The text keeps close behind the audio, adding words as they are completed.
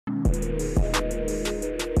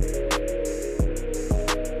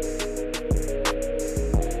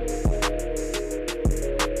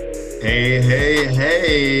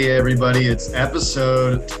Hey, everybody. It's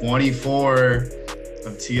episode 24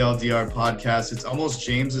 of TLDR podcast. It's almost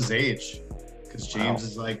James's age because James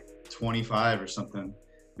is like 25 or something.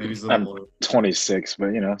 Maybe he's a little older. 26,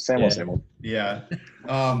 but same old. Yeah.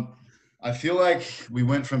 I feel like we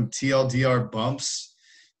went from TLDR bumps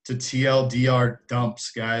to TLDR dumps,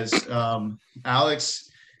 guys. Alex,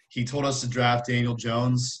 he told us to draft Daniel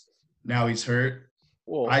Jones. Now he's hurt.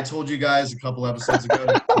 Whoa. I told you guys a couple episodes ago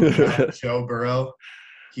to draft Joe Burrow.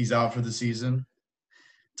 He's out for the season.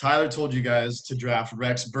 Tyler told you guys to draft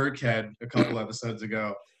Rex Burkhead a couple episodes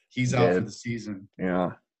ago. He's out for the season. Yeah.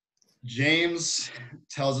 James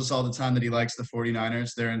tells us all the time that he likes the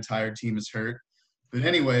 49ers. Their entire team is hurt. But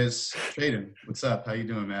anyways, Tradon, what's up? How you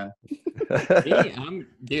doing, man? Hey,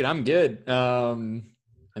 I'm good.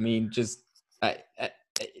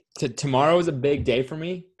 Tomorrow is a big day for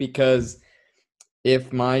me because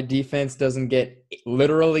if my defense doesn't get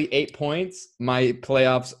literally 8 points, my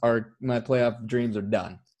playoff dreams are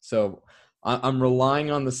done. So I'm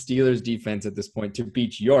relying on the Steelers defense at this point to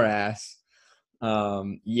beat your ass.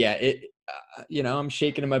 I'm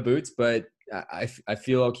shaking in my boots, but I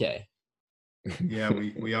feel okay. Yeah,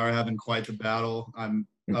 we are having quite the battle. I'm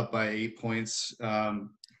up by 8 points.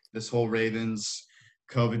 This whole Ravens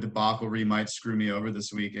COVID debacle might screw me over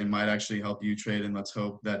this week and might actually help you trade, and let's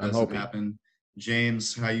hope that doesn't happen.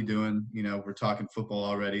 James, how you doing? We're talking football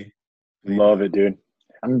already. Love it, dude.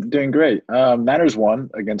 I'm doing great. Niners won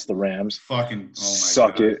against the Rams. Fucking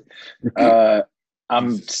suck God. It.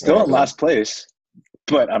 I'm still in last place,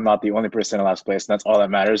 but I'm not the only person in last place, and that's all that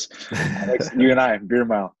matters. You and I, beer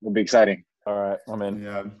mile, will be exciting. All right, I'm in.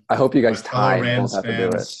 Yeah. I hope you guys tie.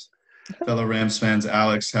 Fellow Rams fans,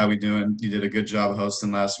 Alex, how we doing? You did a good job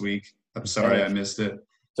hosting last week. I'm sorry I missed it.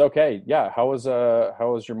 It's okay. Yeah. How was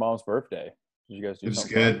your mom's birthday? Did you guys do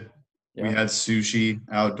something? It was good. Yeah. We had sushi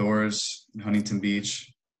outdoors in Huntington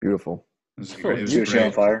Beach. Beautiful. It was great. It was sushi great.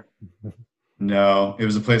 on fire? No, it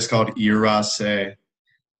was a place called Irase.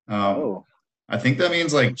 I think that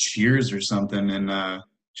means like cheers or something in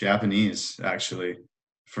Japanese, actually.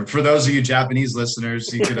 For those of you Japanese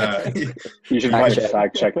listeners, you could you should probably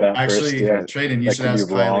fact check that actually, first. Yeah. Tradon, you should ask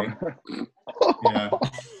Kylie. Yeah.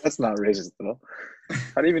 That's not racist though. I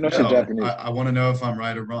don't even know she's Japanese. I want to know if I'm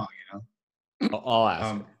right or wrong, I'll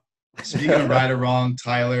ask. Speaking of right or wrong,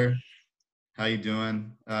 Tyler, how you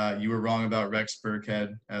doing? You were wrong about Rex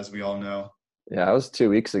Burkhead, as we all know. Yeah, I was 2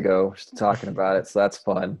 weeks ago just talking about it, so that's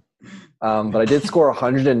fun. But I did score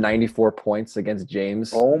 194 points against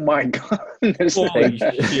James. Oh my God.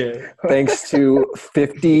 Thanks to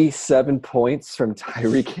 57 points from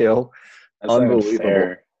Tyreek Hill. That's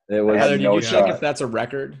unbelievable. It was Tyler, did you check if that's a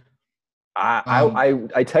record? I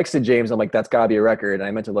texted James. I'm like, that's got to be a record. And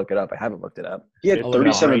I meant to look it up. I haven't looked it up. He had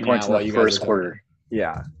 37 points in the first quarter.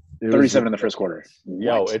 Yeah. 37 in the first quarter.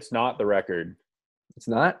 Yo, it's not the record. It's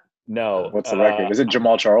not? No. What's the record? Is it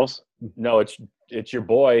Jamal Charles? No, it's your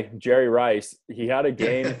boy, Jerry Rice. He had a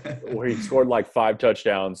game where he scored like 5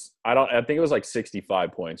 touchdowns. I think it was like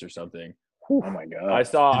 65 points or something. Oh my God. I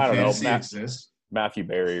don't know, Matthew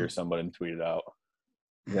Berry or somebody tweeted out.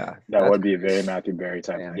 Yeah. That would be a very Matthew Berry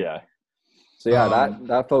type thing. Yeah. So yeah,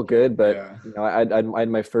 that felt good, but yeah. I had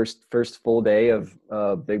my first full day of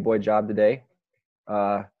big boy job today.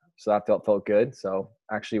 So that felt good. So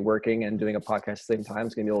actually working and doing a podcast at the same time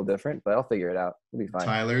is going to be a little different, but I'll figure it out. It'll be fine.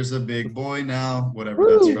 Tyler's a big boy now,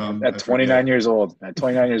 whatever that's from. At 29 years old. At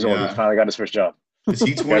 29 years old, he finally got his first job. Is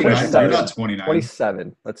he 29? You're not 29.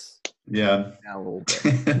 27. Let's down a little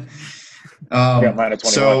bit. Got mine at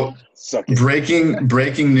 21. So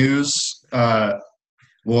breaking news,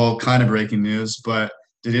 kind of breaking news, but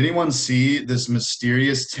did anyone see this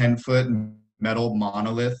mysterious 10-foot metal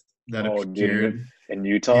monolith that appeared in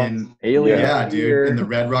Utah? Alien. Yeah, dude, in the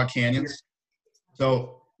Red Rock Canyons.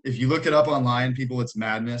 So if you look it up online, people, it's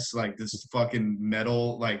madness. Like this fucking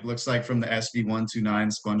metal, like looks like from the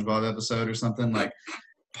SB129 SpongeBob episode or something, like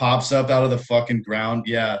pops up out of the fucking ground.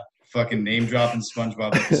 Yeah, fucking name dropping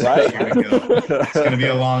SpongeBob episode. Right. Here we go. It's gonna be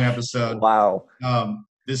a long episode. Wow.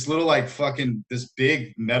 This little this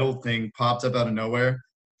big metal thing popped up out of nowhere.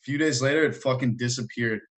 A few days later, it fucking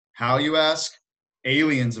disappeared. How, you ask?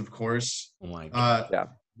 Aliens, of course. Oh my God. Yeah.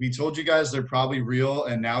 We told you guys they're probably real,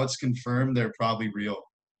 and now it's confirmed they're probably real.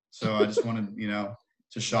 So I just wanted,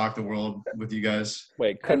 to shock the world with you guys.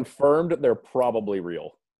 Wait, confirmed they're probably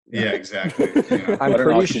real. Yeah, exactly. I'm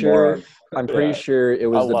pretty sure it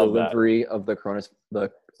was the delivery of the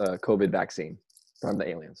COVID vaccine from the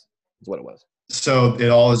aliens. Is what it was. So it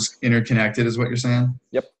all is interconnected, is what you're saying?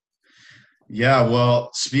 Yep. Yeah,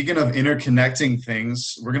 well, speaking of interconnecting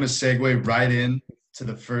things, we're going to segue right in to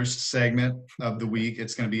the first segment of the week.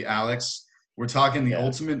 It's going to be Alex. We're talking the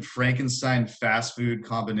ultimate Frankenstein fast food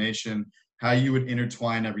combination, how you would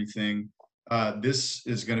intertwine everything. This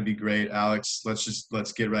is going to be great, Alex.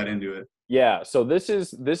 Let's get right into it. Yeah. So this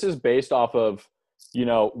is based off of,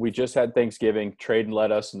 we just had Thanksgiving. Tradon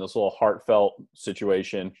led us in this little heartfelt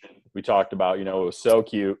situation we talked about. It was so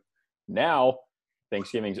cute. Now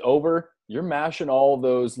Thanksgiving's over. You're mashing all of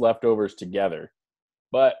those leftovers together.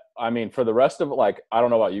 But I mean, for the rest of it, I don't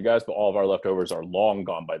know about you guys, but all of our leftovers are long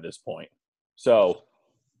gone by this point. So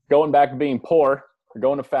going back to being poor, we're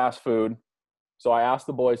going to fast food. So I asked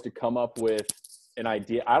the boys to come up with an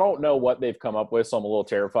idea. I don't know what they've come up with, so I'm a little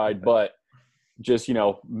terrified, but just,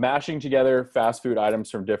 mashing together fast food items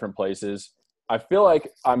from different places. I feel like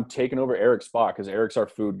I'm taking over Eric's spot because Eric's our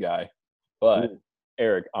food guy. But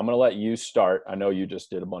Eric, I'm going to let you start. I know you just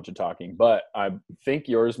did a bunch of talking, but I think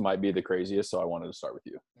yours might be the craziest, so I wanted to start with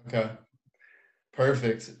you. Okay.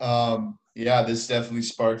 Perfect. Yeah, this definitely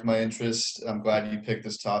sparked my interest. I'm glad you picked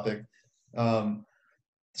this topic.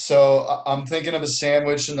 So I'm thinking of a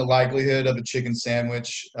sandwich and the likelihood of a chicken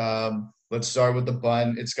sandwich. Let's start with the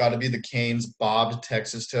bun. It's got to be the Cane's bobbed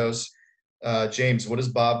Texas toast. James, what does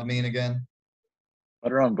bobbed mean again?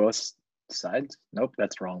 Butter on both sides? Nope,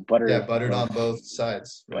 that's wrong. Butter. Yeah, buttered on both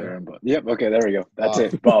sides. Right? Butter on both. Yep. Okay, there we go. That's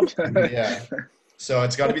it. Bobbed. Yeah. So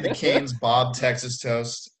it's got to be the Cane's bobbed Texas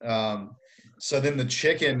toast. So then the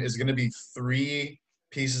chicken is going to be 3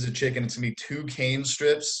 pieces of chicken. It's going to be 2 cane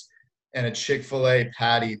strips and a Chick-fil-A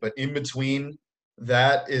patty. But in between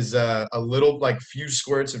that is a little, few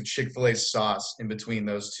squirts of Chick-fil-A sauce in between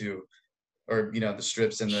those two. Or, the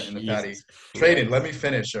strips in the patty. Tradon, let me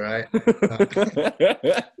finish, all right?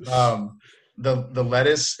 The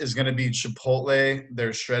lettuce is going to be Chipotle.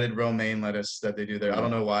 Their shredded romaine lettuce that they do there. I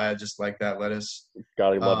don't know why. I just like that lettuce.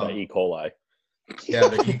 Gotta love that E. coli. Yeah,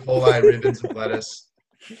 the E. coli ribbons of lettuce.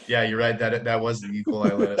 Yeah, you're right. That was the E.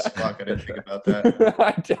 coli lettuce. Fuck, I didn't think about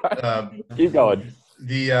that. Keep going.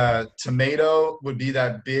 The tomato would be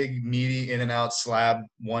that big, meaty In-N-Out slab,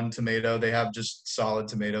 1 tomato. They have just solid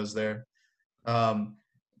tomatoes there. On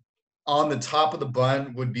the top of the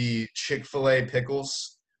bun would be Chick-fil-A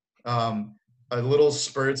pickles, a little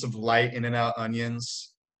spurts of light In-N-Out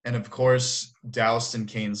onions, and of course, doused in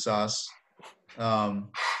cane sauce.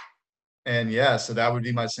 And yeah, so that would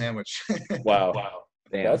be my sandwich. Wow.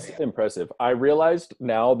 Damn. That's impressive. I realized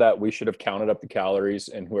now that we should have counted up the calories,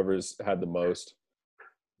 and whoever's had the most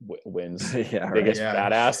wins. Yeah, right. Biggest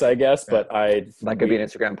badass, I guess. But that could be an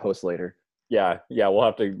Instagram post later. Yeah, we'll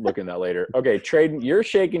have to look in that later. Okay, Tradon, you're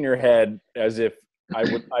shaking your head as if I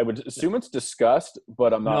would assume it's disgust,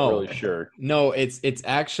 but I'm not really sure. No, it's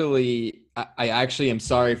actually I actually am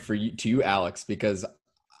sorry to you, Alex, because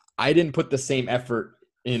I didn't put the same effort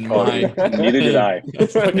in mine. Neither did I.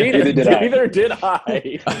 Neither did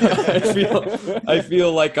I. I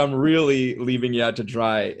feel like I'm really leaving you out to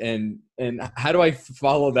dry, and how do I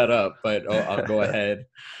follow that up? But I'll go ahead.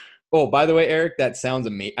 Oh, by the way, Eric, that sounds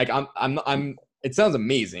amazing. It sounds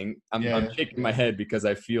amazing. I'm shaking my head because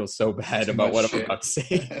I feel so bad about what I'm about to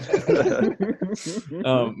say.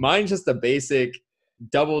 Mine's just a basic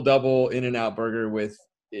double In-N-Out burger with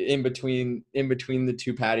in between the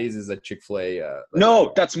 2 patties is a Chick-fil-A.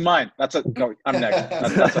 No, that's mine. No, I'm next.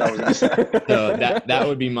 That's what I was going to say. So that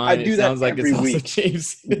would be mine. I do that sounds like every it's week. Also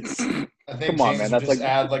James's. I think Come on, man. That's just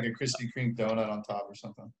add like a Krispy Kreme donut on top or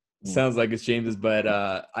something. Sounds like it's James's, but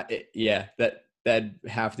that'd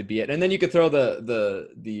have to be it. And then you could throw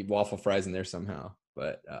the waffle fries in there somehow.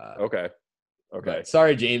 But okay. But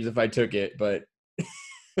sorry, James, if I took it, but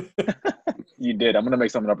you did. I'm gonna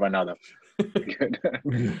make something up right now, though. Good.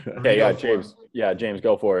 Okay, yeah, James. Yeah, James,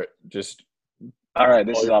 go for it. Just all right.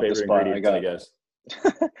 This is off the spot. I guess.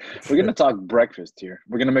 We're gonna talk breakfast here.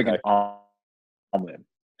 We're gonna make an omelet,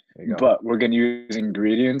 but we're gonna use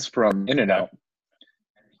ingredients from In-N-Out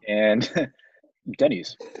and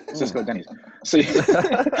Denny's. Let's just go to Denny's. So you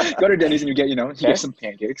go to Denny's and you get some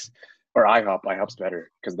pancakes, or IHOP. IHOP's better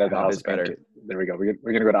because the house is better. There we go. We're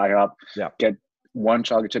gonna go to IHOP. Yeah. Get 1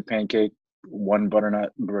 chocolate chip pancake, 1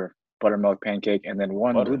 buttermilk pancake, and then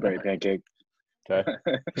 1 blueberry pancake. Okay.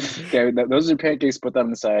 Okay. Those are pancakes. Put that on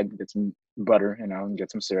the side. Get some butter, and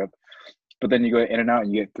get some syrup. But then you go to In-N-Out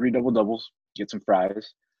and you get 3 double doubles. Get some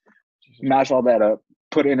fries. Mash all that up.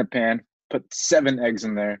 Put it in a pan. Put 7 eggs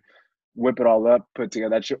in there. Whip it all up, put it together.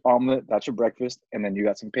 That's your omelet. That's your breakfast. And then you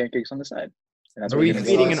got some pancakes on the side. And that's are we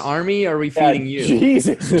feeding an army or are we feeding you?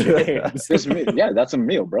 Jesus, James. That's a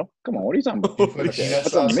meal, bro. Come on, what are you talking about?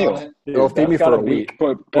 That's a meal. It'll feed me for a week.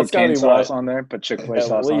 Put cane sauce on there. Put Chick-fil-A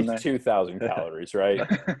sauce on there. At least 2,000 calories, right?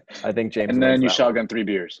 I think James. And then you shotgun 3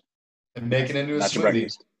 beers. And make it into a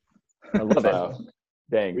smoothie. I love that.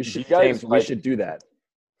 Dang. We should, James, we should do that.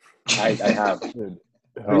 I have. Dude.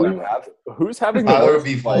 Who's having the Tyler worst? would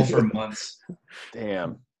be full for months.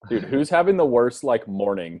 Damn, dude, who's having the worst like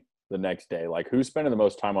morning the next day? Like, who's spending the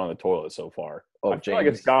most time on the toilet so far? Oh, I feel James. like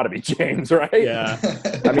it's got to be James, right? Yeah.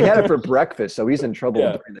 I mean, he had it for breakfast, so he's in trouble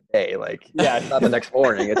Yeah. during the day. Like, Yeah. it's not the next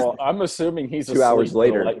morning. It's Well, I'm assuming he's 2 hours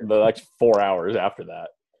asleep for later. the next 4 hours after that.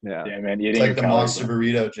 yeah. Yeah, man. It's Eating like your the calories, monster man.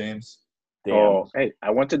 burrito, James. Damn. Oh, hey, I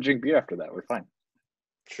want to drink beer after that. We're fine.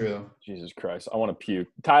 True. Jesus Christ. I want to puke.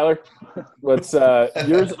 Tyler, let's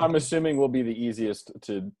yours I'm assuming will be the easiest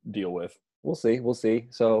to deal with. We'll see. We'll see.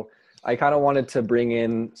 So I kind of wanted to bring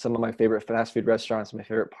in some of my favorite fast food restaurants, my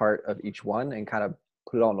favorite part of each one, and kind of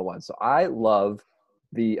put it all into one. So I love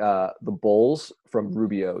the bowls from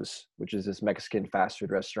Rubio's, which is this Mexican fast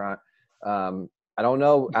food restaurant. I don't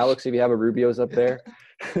know, Alex, if you have a Rubio's up there,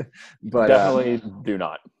 but Definitely do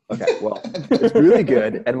not. okay, well, it's really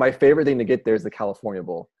good. And my favorite thing to get there is the California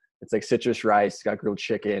bowl. It's like citrus rice, got grilled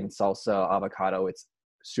chicken, salsa, avocado. It's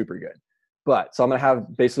super good. But so I'm gonna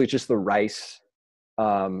have basically just the rice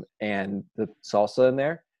and the salsa in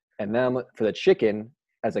there. And then for the chicken,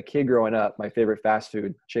 as a kid growing up, my favorite fast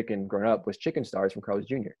food chicken growing up was Chicken Stars from Carl's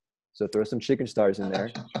Jr. So throw some Chicken Stars in there,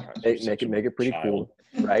 make it pretty cool,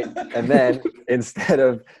 right? And then and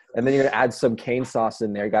then you're gonna add some cane sauce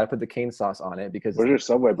in there. You gotta put the cane sauce on it because Where's your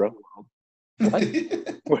Subway, bro? what?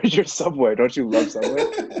 Where's your Subway? Don't you love Subway?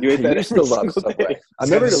 You ate I that used every to love single Subway. day. I'm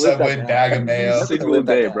It's never got the gonna live Subway that bag down. of mayo. Never gonna Single live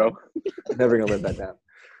that day, down. bro. Never gonna live that down.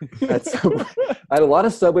 I had a lot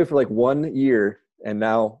of Subway for like 1 year, and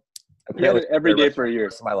now You had it every day for a the year.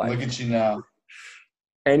 rest of my life. Look at you now.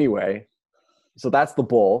 Anyway, so that's the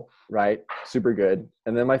bowl, right? Super good.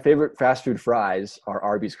 And then my favorite fast food fries are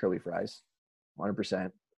Arby's curly fries,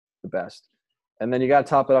 100% the best. And then you got to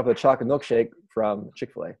top it off with a chocolate milkshake from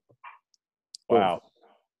Chick-fil-A. Wow.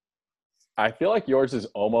 I feel like yours is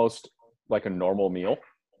almost like a normal meal,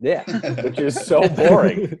 Yeah. which is so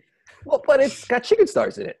boring. Well, but it's got chicken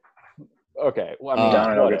stars in it Okay. Well, I mean, Down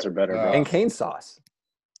whatever. nuggets are better, bro. and cane sauce.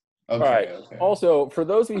 Okay. All right. Okay. Also, for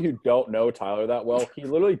those of you who don't know Tyler that well, he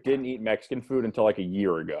literally didn't eat Mexican food until like a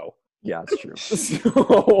year ago. Yeah, it's true.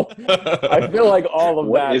 So I feel like all of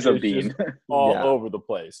What that is a is bean? just all Yeah. over the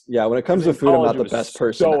place. Yeah, when it comes to In food, I'm college, not it the was best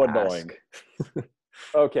person so to annoying. ask.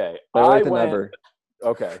 Okay. Better late than never.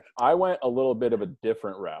 Okay. I went a little bit of a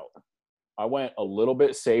different route. I went a little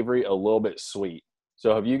bit savory, a little bit sweet.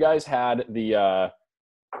 So have you guys had the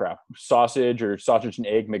sausage or sausage and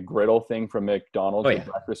egg McGriddle thing from McDonald's, Oh, the yeah.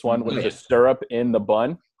 breakfast one with Oh, the yeah. syrup in the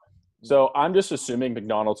bun? So I'm just assuming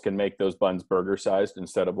McDonald's can make those buns burger sized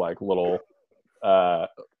instead of like little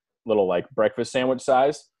like breakfast sandwich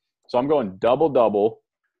size. So I'm going double,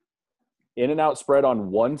 In-N-Out spread on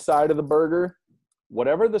one side of the burger,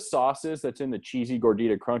 whatever the sauce is that's in the cheesy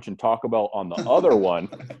gordita crunch and Taco Bell on the other one,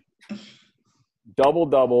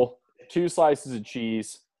 double, 2 slices of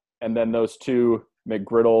cheese, and then those 2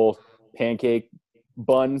 McGriddle pancake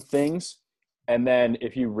bun things. And then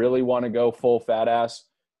if you really want to go full fat ass,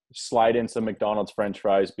 slide in some McDonald's French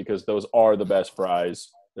fries because those are the best fries.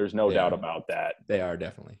 There's no doubt about that. They are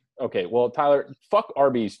definitely. Okay, well, Tyler, fuck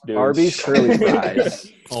Arby's, dude. Arby's curly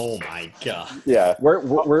fries. Oh my god. Yeah.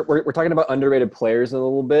 We're talking about underrated players in a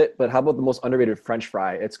little bit, but how about the most underrated French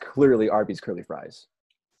fry? It's clearly Arby's curly fries.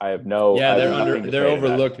 I have no. Yeah, I have nothing to they're say to that.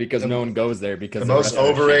 overlooked because no one goes there because The the most rest of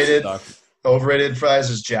their shit overrated sucks. overrated fries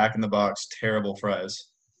is Jack in the Box. Terrible fries.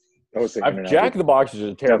 I was thinking Jack in the Box is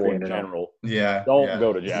just terrible Definitely in In-N-Out. general. Yeah. Don't yeah.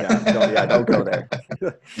 go to Jack. Don't go there.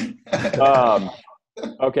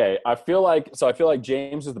 Okay, I feel like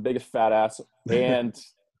James is the biggest fat ass, and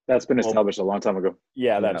That's been established a long time ago.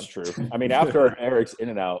 yeah, that's true. I mean, after Eric's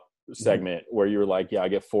In-N-Out segment where you were like, "Yeah, I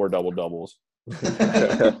get 4 double doubles."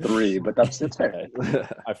 3, but it's fair.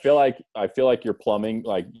 I feel like your plumbing,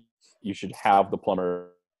 like you should have the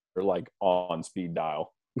plumber like on speed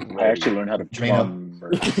dial. I actually learned how to plumb.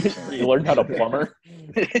 You learned how to plumber?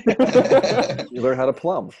 You learn how to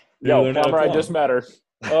plumb. Yo, learned how to plumber, I plumb. just met her.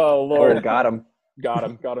 Oh Oh, Lord, got him. got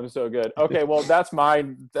him so good. Okay, well that's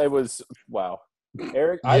mine. It was wow.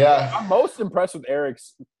 Eric, Yeah. I'm most impressed with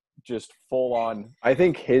Eric's just full on. I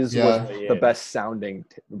think his Yeah. was the best sounding,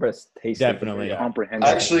 best tasting. Definitely. Yeah. Comprehensive.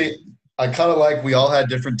 Actually, I kind of like we all had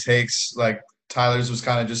different takes. Like Tyler's was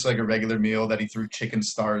kind of just like a regular meal that he threw chicken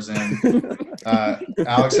stars in.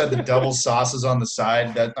 Alex had the double sauces on the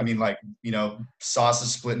side. That I mean, like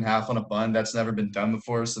sauces split in half on a bun. That's never been done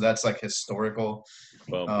before, so that's like historical.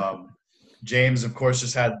 Boom. James, of course,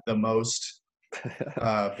 just had the most.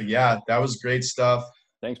 But yeah, that was great stuff.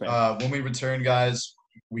 Thanks, man. When we return, guys,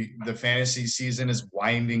 the fantasy season is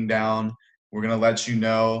winding down. We're gonna let you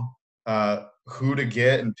know who to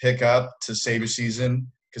get and pick up to save your season.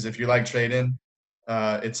 Because if you're like Tradon,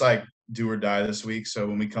 it's like do or die this week. So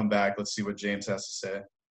when we come back, let's see what James has to say.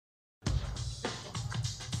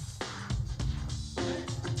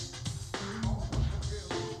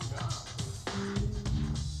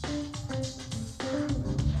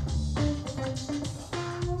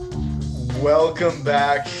 Welcome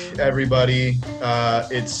back, everybody.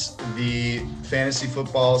 It's the fantasy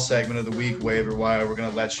football segment of the week, waiver wire. We're going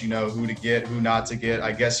to let you know who to get, who not to get.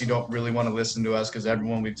 I guess you don't really want to listen to us because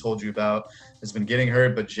everyone we've told you about has been getting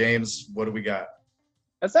hurt. But James, what do we got?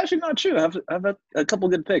 That's actually not true. I've had a couple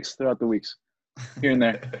good picks throughout the weeks, here and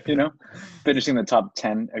there. Finishing the top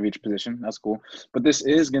 10 of each position. That's cool. But this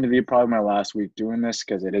is going to be probably my last week doing this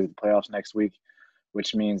because it is the playoffs next week,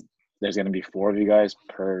 which means there's going to be 4 of you guys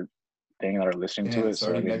per thing that are listening to it.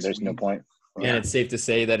 So there's no point. And it's safe to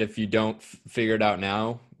say that if you don't figure it out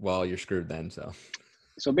now, well, you're screwed then.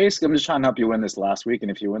 So basically, I'm just trying to help you win this last week.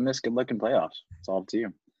 And if you win this, good luck in playoffs. It's all up to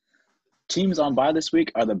you. Teams on bye this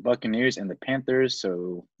week are the Buccaneers and the Panthers.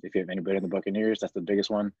 So if you have anybody in the Buccaneers, that's the biggest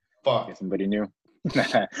one. Fuck. Get somebody new.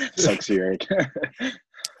 Sucks you, Eric.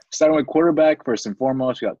 Starting with quarterback, first and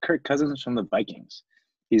foremost, we got Kirk Cousins from the Vikings.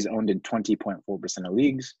 He's owned in 20.4% of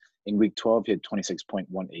leagues. In Week 12, he had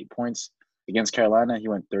 26.18 points. Against Carolina, he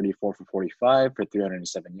went 34 for 45 for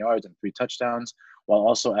 307 yards and 3 touchdowns, while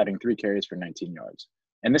also adding 3 carries for 19 yards.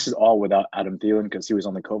 And this is all without Adam Thielen because he was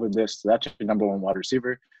on the COVID list. So that's your number 1 wide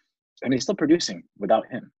receiver. And he's still producing without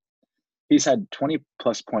him. He's had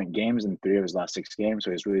 20-plus point games in 3 of his last 6 games,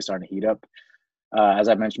 so he's really starting to heat up. As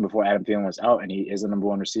I mentioned before, Adam Thielen was out, and he is the number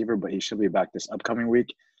 1 receiver, but he should be back this upcoming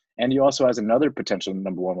week. And he also has another potential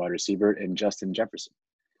number 1 wide receiver in Justin Jefferson.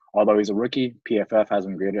 Although he's a rookie, PFF has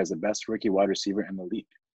him graded as the best rookie wide receiver in the league.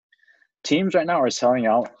 Teams right now are selling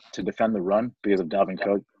out to defend the run because of Dalvin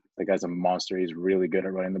Cook. The guy's a monster. He's really good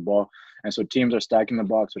at running the ball. And so teams are stacking the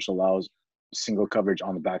box, which allows single coverage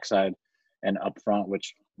on the backside and up front,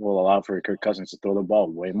 which will allow for Kirk Cousins to throw the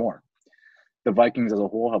ball way more. The Vikings as a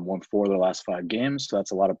whole have won 4 of their last 5 games, so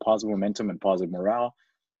that's a lot of positive momentum and positive morale,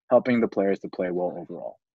 helping the players to play well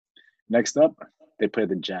overall. Next up, they play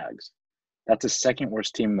the Jags. That's the second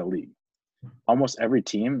worst team in the league. Almost every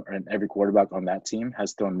team and every quarterback on that team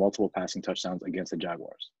has thrown multiple passing touchdowns against the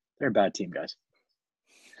Jaguars. They're a bad team, guys.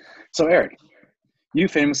 So, Eric, you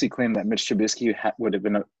famously claimed that Mitch Trubisky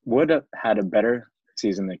would have had a better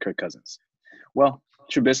season than Kirk Cousins. Well,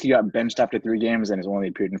 Trubisky got benched after 3 games and has only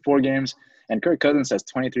appeared in 4 games, and Kirk Cousins has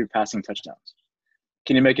 23 passing touchdowns.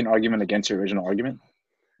 Can you make an argument against your original argument?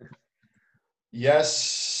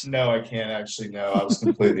 Yes. No, I can't actually. No, I was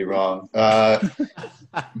completely wrong.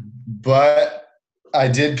 But I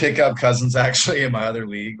did pick up Cousins actually in my other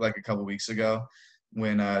league like a couple weeks ago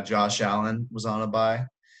when Josh Allen was on a bye.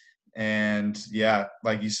 And, yeah,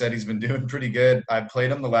 like you said, he's been doing pretty good. I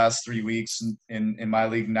played him the last 3 weeks in my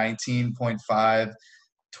league, 19.5,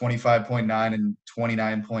 25.9, and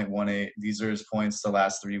 29.18. These are his points the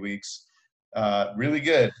last 3 weeks. Really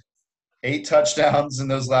good. 8 touchdowns in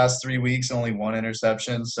those last 3 weeks, only 1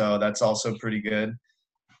 interception. So that's also pretty good.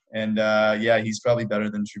 And, yeah, he's probably better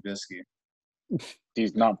than Trubisky.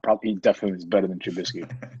 He's not probably – he definitely is better than Trubisky.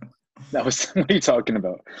 What are you talking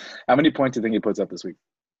about? How many points do you think he puts up this week?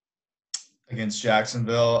 Against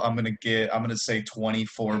Jacksonville, I'm gonna say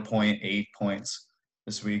 24.8 points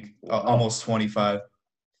this week. Almost 25.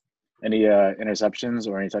 Any interceptions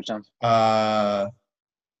or any touchdowns?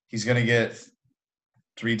 He's gonna get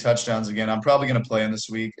 3 touchdowns again. I'm probably gonna play him this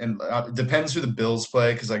week, and it depends who the Bills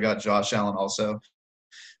play because I got Josh Allen also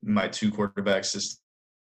in my 2 quarterback system.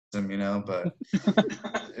 But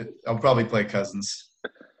I'll probably play Cousins.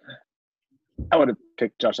 I would have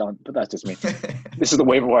picked Josh Allen, but that's just me. This is the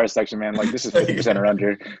waiver wire section, man. Like, this is 50% around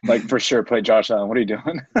here. Like, for sure, play Josh Allen. What are you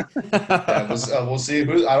doing? Yeah, we'll see.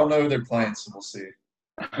 I don't know who they're playing, so we'll see.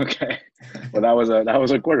 Okay. Well, that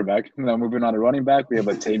was a quarterback. Now, moving on to running back, we have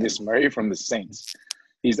Latavius Murray from the Saints.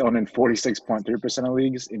 He's owned in 46.3% of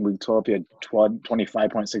leagues. In Week 12, he had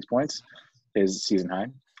 25.6 points, his season high.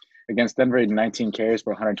 Against Denver, he had 19 carries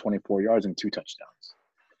for 124 yards and 2 touchdowns.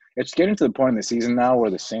 It's getting to the point in the season now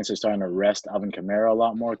where the Saints are starting to rest Alvin Kamara a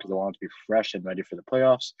lot more because they want him to be fresh and ready for the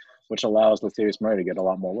playoffs, which allows Latavius Murray to get a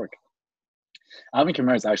lot more work. Alvin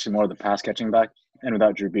Kamara is actually more of the pass-catching back, and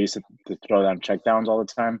without Drew Brees to throw down checkdowns all the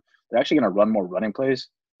time, they're actually going to run more running plays,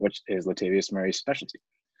 which is Latavius Murray's specialty.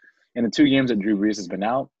 In the 2 games that Drew Brees has been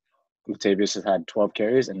out, Latavius has had 12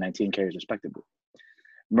 carries and 19 carries respectively.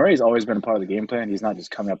 Murray's always been a part of the game plan. He's not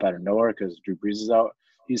just coming up out of nowhere because Drew Brees is out.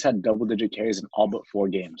 He's had double-digit carries in all but 4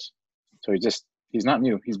 games. So he's not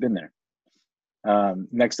new. He's been there.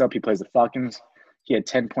 Next up, he plays the Falcons. He had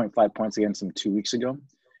 10.5 points against them 2 weeks ago.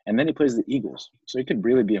 And then he plays the Eagles. So he could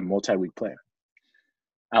really be a multi-week play.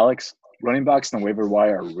 Alex, running backs on the waiver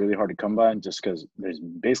wire are really hard to come by just because there's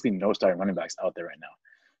basically no starting running backs out there right now.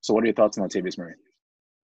 So what are your thoughts on Latavius Murray?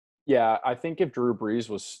 Yeah, I think if Drew Brees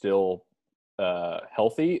was still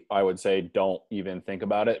healthy, I would say don't even think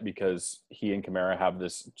about it because he and Kamara have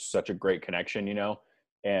such a great connection,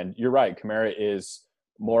 And you're right, Kamara is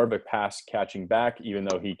more of a pass catching back, even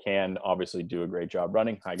though he can obviously do a great job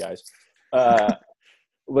running. Hi, guys.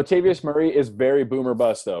 Latavius Murray is very boomer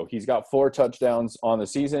bust, though. He's got 4 touchdowns on the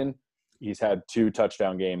season. He's had 2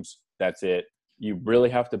 touchdown games. That's it. You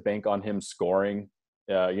really have to bank on him scoring,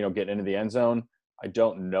 getting into the end zone. I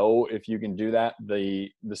don't know if you can do that.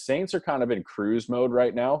 The Saints are kind of in cruise mode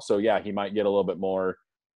right now. So, yeah, he might get a little bit more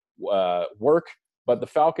work. But the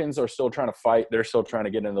Falcons are still trying to fight. They're still trying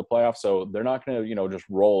to get into the playoffs. So they're not going to, just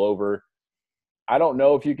roll over. I don't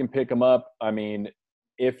know if you can pick him up. I mean,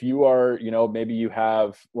 if you are, maybe you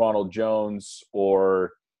have Ronald Jones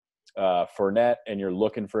or Fournette and you're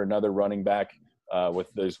looking for another running back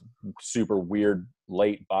with those super weird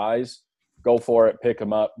late buys, go for it, pick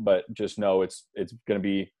him up. But just know it's going to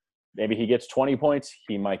be maybe he gets 20 points.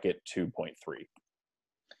 He might get 2.3.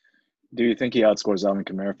 Do you think he outscores Alvin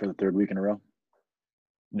Kamara for the 3rd week in a row?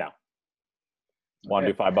 No. Want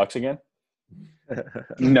to do $5 again?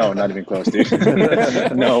 No, not even close, dude.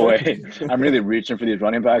 No way. I'm really reaching for these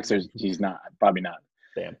running backs. He's not. Probably not.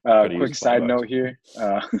 Damn. Quick side note here.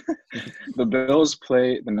 The Bills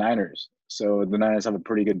play the Niners. So the Niners have a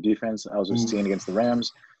pretty good defense. I was just seeing against the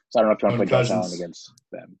Rams. So I don't know if you want to play Josh Allen against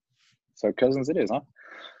them. So Cousins it is,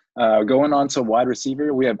 huh? Going on to wide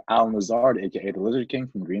receiver, we have Allen Lazard, a.k.a. the Lizard King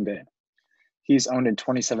from Green Bay. He's owned in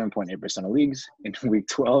 27.8% of leagues. In Week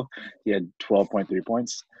 12, he had 12.3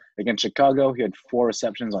 points. Against Chicago, he had 4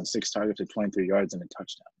 receptions on 6 targets for 23 yards and a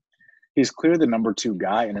touchdown. He's clearly the number 2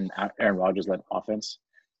 guy in an Aaron Rodgers-led offense.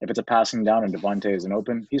 If it's a passing down and Devontae isn't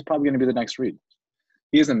open, he's probably going to be the next read.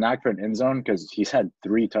 He has a knack for an end zone because he's had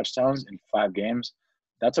 3 touchdowns in 5 games.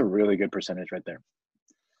 That's a really good percentage right there.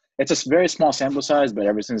 It's a very small sample size, but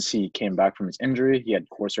ever since he came back from his injury, he had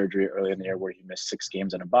core surgery early in the year where he missed 6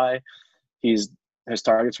 games and a bye. His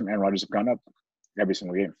targets from Aaron Rodgers have gone up every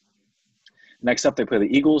single game. Next up, they play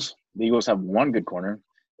the Eagles. The Eagles have one good corner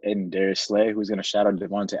in Darius Slay, who's going to shadow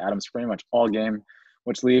Devontae Adams pretty much all game,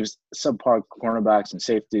 which leaves subpar cornerbacks and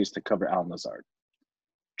safeties to cover Allen Lazard.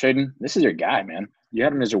 Tradon, this is your guy, man. You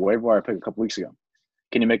had him as your waiver wire pick a couple weeks ago.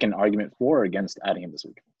 Can you make an argument for or against adding him this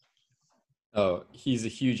week? Oh, he's a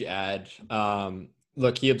huge add.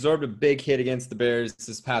 Look, he absorbed a big hit against the Bears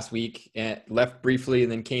this past week and left briefly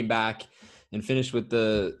and then came back and finished with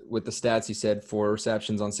the stats. He said 4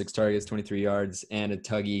 receptions on 6 targets, 23 yards, and a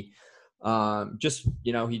tuggy.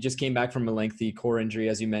 He just came back from a lengthy core injury,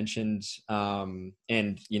 as you mentioned. And,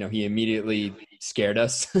 he immediately scared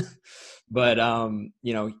us. But,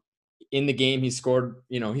 in the game, he scored.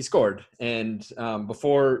 And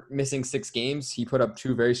before missing 6 games, he put up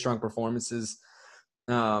 2 very strong performances.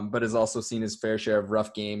 But has also seen his fair share of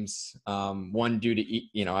rough games. One due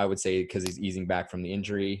to, I would say because he's easing back from the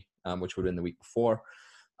injury, which would have been the week before.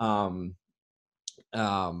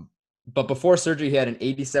 But before surgery, he had an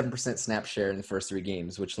 87% snap share in the first 3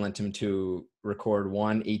 games, which lent him to record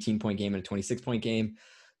 1 18-point game and a 26-point game.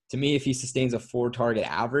 To me, if he sustains a 4-target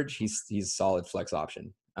average, he's a solid flex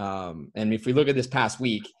option. And if we look at this past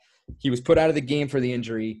week, he was put out of the game for the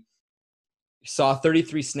injury, saw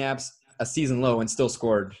 33 snaps, a season low, and still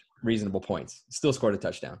scored reasonable points. Still scored a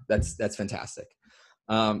touchdown. That's fantastic.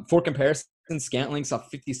 For comparison, Scantling saw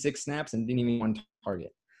 56 snaps and didn't even 1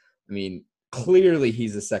 target. I mean, clearly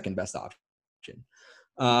he's the second best option.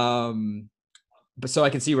 But so I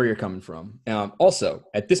can see where you're coming from. Also,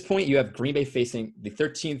 at this point, you have Green Bay facing the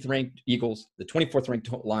 13th ranked Eagles, the 24th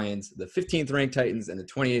ranked Lions, the 15th ranked Titans, and the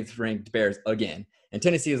 28th ranked Bears again. And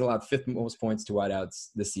Tennessee has allowed 5th most points to wideouts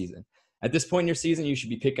this season. At this point in your season, you should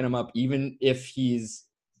be picking him up even if he's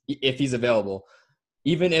available,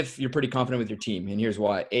 even if you're pretty confident with your team. And here's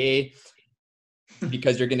why. A,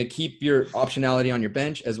 because you're going to keep your optionality on your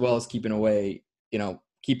bench as well as keeping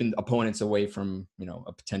opponents away from,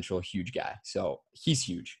 a potential huge guy. So he's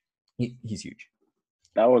huge. He's huge.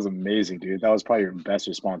 That was amazing, dude. That was probably your best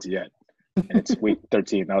response yet. And it's week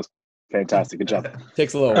 13. That was fantastic. Good job.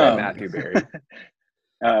 Takes a little while. Matthew Berry.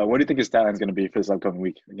 What do you think his stat line is going to be for this upcoming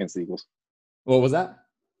week against the Eagles? What was that?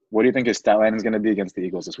 What do you think his stat line is going to be against the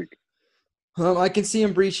Eagles this week? I can see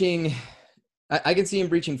him breaching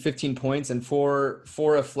 15 points, and for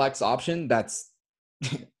a flex option, that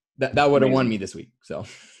would have won me this week. So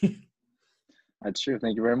that's true.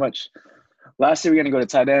 Thank you very much. Lastly, we're going to go to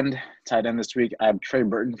tight end. Tight end this week, I have Trey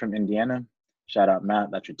Burton from Indiana. Shout out,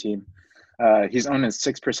 Matt. That's your team. He's owned in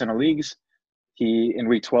 6% of leagues. In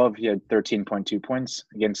week 12, he had 13.2 points.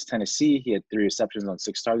 Against Tennessee, he had 3 receptions on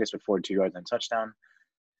 6 targets for 42 yards and a touchdown.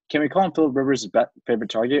 Can we call him Philip Rivers' favorite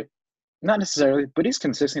target? Not necessarily, but he's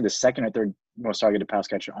consistently the second or third most targeted pass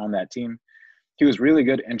catcher on that team. He was really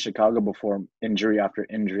good in Chicago before injury after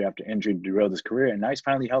injury after injury derailed his career, and now he's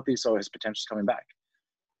finally healthy, so his potential is coming back.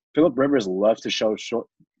 Philip Rivers loves to throw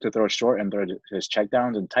short and throw his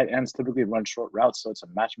checkdowns, and tight ends typically run short routes, so it's a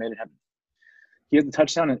match made in heaven. He had the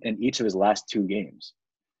touchdown in each of his last 2 games.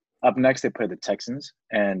 Up next, they play the Texans,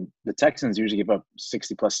 and the Texans usually give up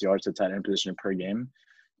 60-plus yards to tight end position per game.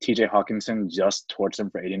 T.J. Hawkinson just torched him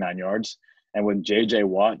for 89 yards. And with J.J.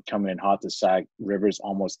 Watt coming in hot to sack Rivers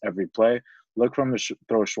almost every play, look for him to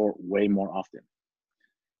throw short way more often.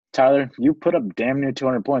 Tyler, you put up damn near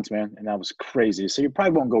 200 points, man, and that was crazy. So you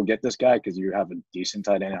probably won't go get this guy because you have a decent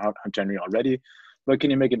tight end Hunter Henry already. But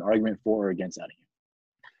can you make an argument for or against adding him?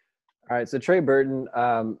 All right, so Trey Burton,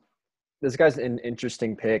 this guy's an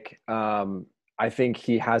interesting pick. I think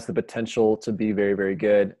he has the potential to be very, very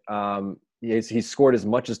good. He's scored as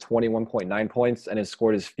much as 21.9 points and has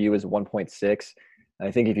scored as few as 1.6. And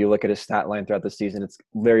I think if you look at his stat line throughout the season, it's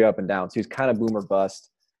very up and down. So he's kind of boom or bust.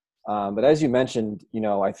 But as you mentioned,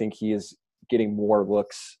 I think he is getting more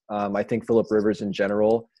looks. I think Philip Rivers in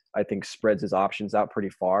general, I think spreads his options out pretty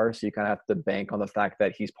far. So you kind of have to bank on the fact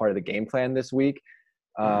that he's part of the game plan this week,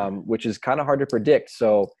 which is kind of hard to predict.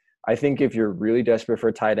 So I think if you're really desperate for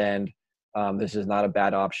a tight end, this is not a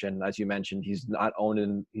bad option. As you mentioned, he's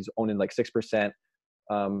owning like 6%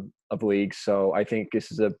 of leagues. So I think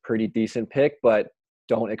this is a pretty decent pick, but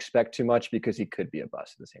don't expect too much because he could be a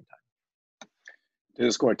bust at the same time. Did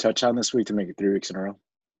he score a touchdown this week to make it 3 weeks in a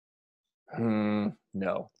row?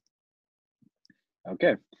 No.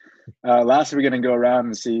 Okay. Lastly, we're going to go around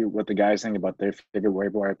and see what the guys think about their favorite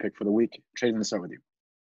waiver wire pick for the week. Tradon, let's start with you.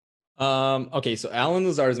 Okay, so Alan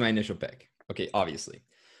Lazard is my initial pick. Okay, obviously,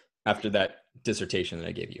 after that dissertation that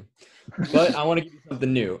I gave you. But I want to give you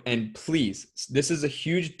something new. And please, there's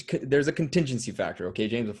a contingency factor. Okay,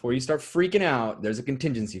 James, before you start freaking out, there's a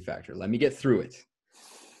contingency factor. Let me get through it.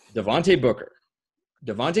 Devontae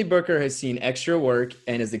Booker has seen extra work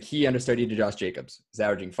and is the key understudy to Josh Jacobs. He's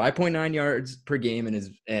averaging 5.9 yards per game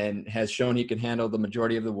and has shown he can handle the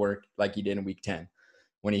majority of the work like he did in week 10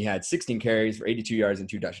 when he had 16 carries for 82 yards and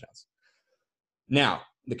 2 touchdowns. Now,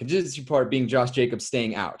 the contingency part being Josh Jacobs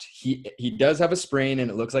staying out. He does have a sprain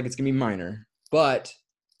and it looks like it's going to be minor, but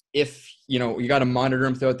if, you got to monitor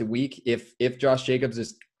him throughout the week, if Josh Jacobs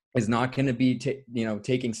is not going to be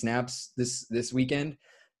taking snaps this weekend,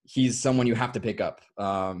 he's someone you have to pick up.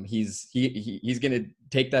 He's going to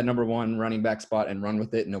take that number 1 running back spot and run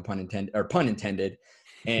with it. No pun intended.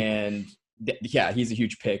 And he's a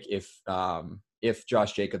huge pick if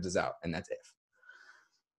Josh Jacobs is out, and that's if.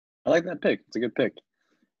 I like that pick. It's a good pick.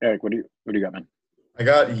 Eric, what do you got, man? I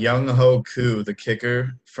got Young-Ho Koo, the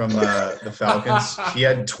kicker from the Falcons. He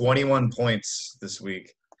had 21 points this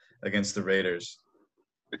week against the Raiders.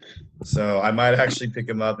 So I might actually pick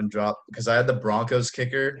him up and drop because I had the Broncos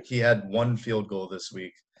kicker. He had 1 field goal this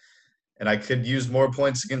week. And I could use more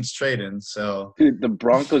points against Tradon. So dude, the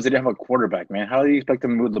Broncos didn't have a quarterback, man. How do you expect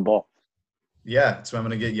them to move the ball? Yeah, that's why I'm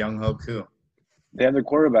going to get Young-Ho Koo. They have their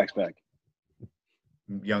quarterbacks back.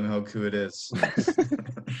 Young-Ho Koo it is.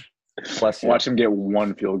 Watch him get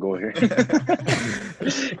 1 field goal here.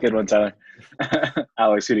 Good one, Tyler.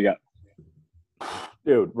 Alex, who do you got?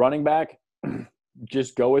 Dude, running back,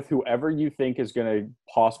 just go with whoever you think is going to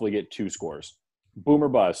possibly get 2 scores. Boom or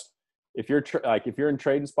bust. If you're in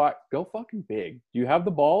trading spot, go fucking big. Do you have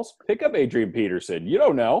the balls? Pick up Adrian Peterson. You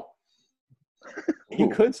don't know. He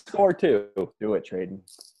could score 2. Do it, Tradon.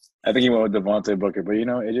 I think he went with Devontae Booker, but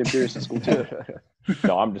Adrian Peterson's cool too.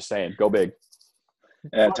 No, I'm just saying, go big.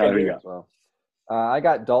 Yeah, Tyler, you got. Well, I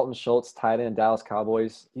got Dalton Schultz, tight end, Dallas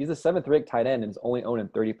Cowboys. He's a 7th-ranked tight end and is only owned in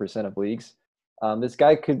 30% of leagues. This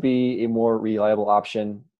guy could be a more reliable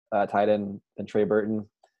option, tight end, than Trey Burton.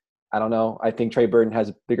 I don't know. I think Trey Burton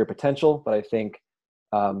has bigger potential, but I think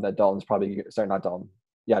that Dalton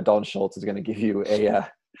Schultz is going to give you a.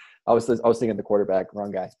 I was thinking the quarterback,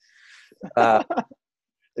 wrong guy.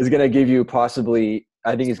 Is going to give you possibly.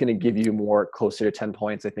 I think he's going to give you more closer to 10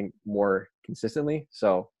 points. I think more consistently.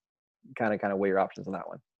 So, kind of weigh your options on that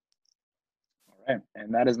one. All right,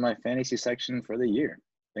 and that is my fantasy section for the year.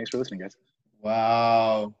 Thanks for listening, guys.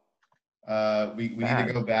 Wow. We need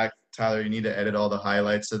to go back. Tyler, you need to edit all the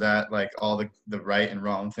highlights of that, like all the right and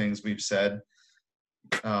wrong things we've said.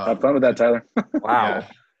 Have fun with that, Tyler. Wow.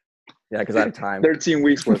 Yeah, because I have time. 13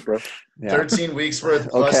 weeks worth, bro. Yeah. 13 weeks worth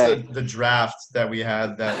plus the draft that we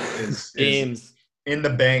had that is Games in the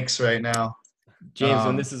banks right now. James,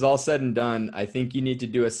 when this is all said and done, I think you need to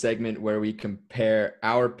do a segment where we compare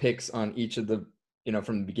our picks on each of the,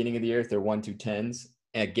 from the beginning of the year, if they're 1 to 10s,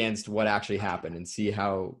 against what actually happened and see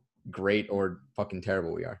how great or fucking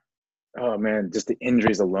terrible we are. Oh, man, just the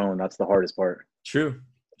injuries alone, that's the hardest part. True.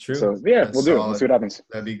 So, yeah, we'll do it. We'll see what happens.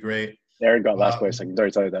 That'd be great. Eric got last place. I can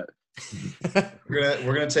already tell you that.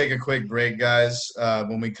 We're gonna take a quick break, guys.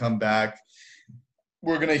 When we come back,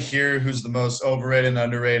 we're gonna hear who's the most overrated and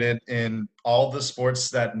underrated in all the sports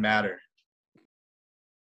that matter.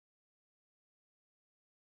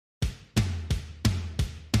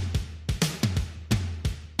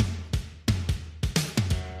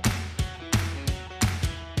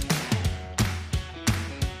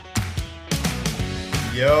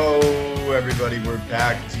 Yo, everybody, we're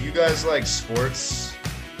back. Do you guys like sports?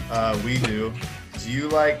 We do. Do you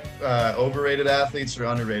like overrated athletes or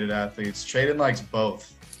underrated athletes? Tradon likes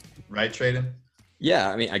both. Right, Tradon?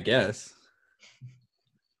 Yeah, I mean, I guess.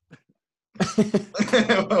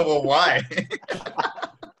 Well, why?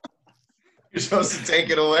 You're supposed to take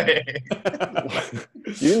it away.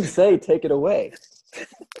 You didn't say take it away.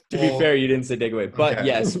 To be fair, you didn't say take away. But okay.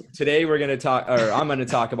 Yes, today we're going to talk, or I'm going to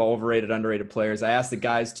talk about overrated, underrated players. I asked the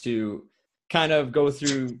guys to kind of go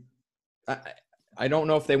through, I don't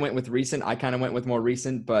know if they went with recent. I kind of went with more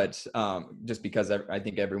recent, but just because I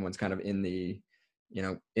think everyone's kind of in the,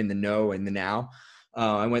 in the know, in the now.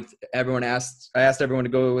 I asked everyone to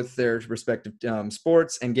go with their respective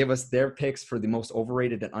sports and give us their picks for the most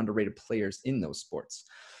overrated and underrated players in those sports.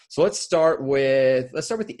 So let's start with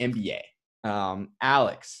the NBA.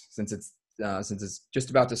 Alex, since it's just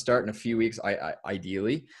about to start in a few weeks,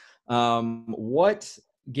 ideally,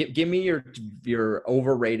 give me your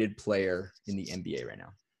overrated player in the NBA right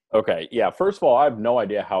now. Okay, yeah. First of all, I have no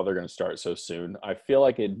idea how they're going to start so soon. I feel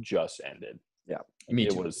like it just ended. Yeah, me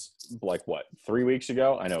too. It was like 3 weeks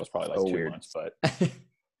ago. I know it's probably like 2 months, but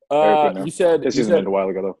you said this ended a while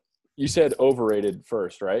ago though. You said overrated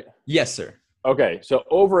first, right? Yes, sir. Okay, so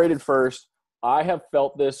overrated first. I have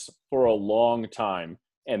felt this for a long time,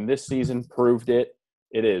 and this season proved it.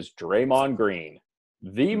 It is Draymond Green,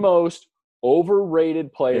 the most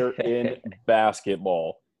overrated player in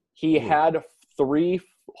basketball. He had 3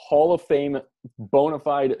 Hall of Fame bona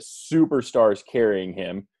fide superstars carrying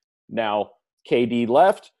him. Now, KD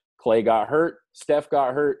left, Clay got hurt, Steph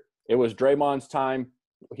got hurt. It was Draymond's time.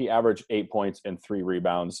 He averaged 8 points and 3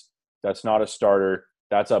 rebounds. That's not a starter.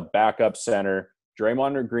 That's a backup center.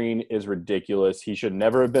 Draymond Green is ridiculous. He should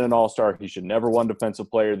never have been an all-star. He should never won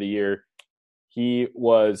Defensive Player of the Year. He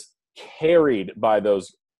was carried by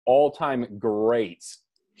those all-time greats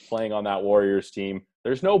playing on that Warriors team.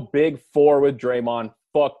 There's no big 4 with Draymond.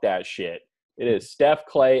 Fuck that shit. It is Steph,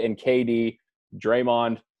 Clay, and KD.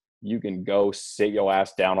 Draymond, you can go sit your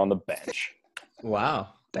ass down on the bench. Wow.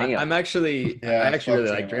 Damn. I actually really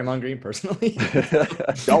like Draymond Green personally.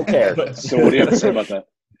 Don't care. So what do you have to say about that?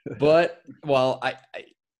 But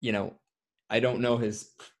I don't know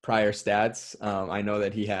his prior stats. I know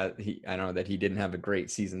that I know that he didn't have a great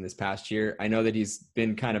season this past year. I know that he's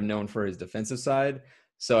been kind of known for his defensive side.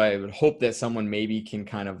 So I would hope that someone maybe can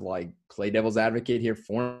kind of like play devil's advocate here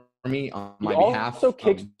for me on my behalf. Also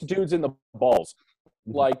kicks dudes in the balls.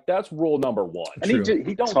 Like that's rule number 1. And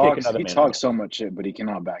he talks so much shit, but he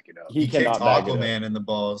cannot back it up. He cannot back it up. Aquaman in the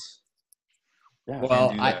balls. Yeah,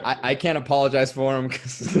 well, I can't apologize for him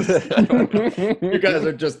because you guys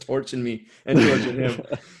are just torching me and torching him.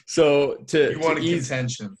 So you wanted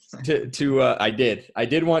contention. I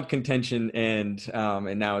did want contention, and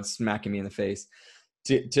now it's smacking me in the face.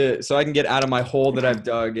 So I can get out of my hole that I've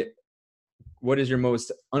dug. What is your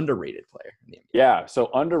most underrated player in the NBA? Yeah, so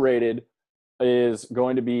underrated is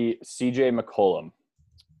going to be CJ McCollum,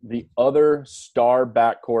 the other star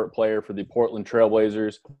backcourt player for the Portland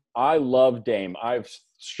Trailblazers. I love Dame. I've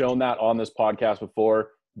shown that on this podcast before.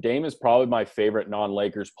 Dame is probably my favorite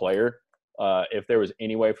non-Lakers player. If there was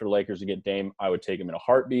any way for the Lakers to get Dame, I would take him in a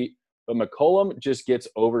heartbeat. But McCollum just gets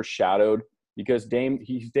overshadowed because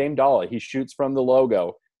he's Dame Dollar. He shoots from the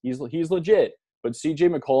logo. He's legit. But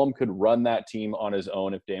CJ McCollum could run that team on his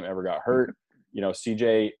own if Dame ever got hurt.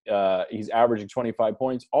 CJ, he's averaging 25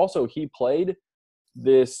 points. Also, he played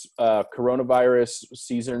this coronavirus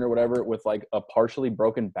season or whatever with like a partially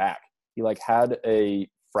broken back. He like had a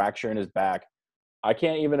fracture in his back. I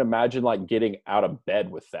can't even imagine like getting out of bed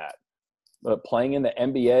with that. But playing in the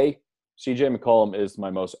NBA, CJ McCollum is my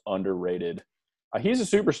most underrated. He's a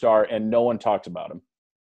superstar and no one talks about him.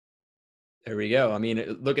 There we go. I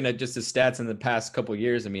mean, looking at just his stats in the past couple of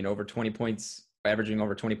years, I mean, over 20 points, averaging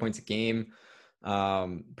over 20 points a game.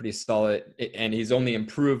 Pretty solid, and he's only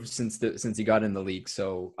improved since he got in the league.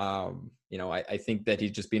 So I think that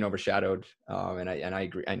he's just being overshadowed. And I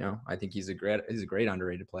agree. I think he's a great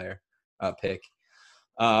underrated player pick.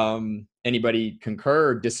 Anybody concur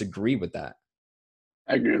or disagree with that?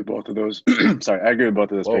 I agree with both of those. Sorry, I agree with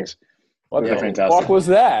both of those picks. What the fuck was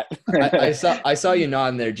that? I saw you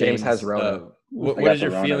nodding there, James. Has Rona. What is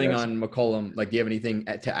your feeling on McCollum? Like, do you have anything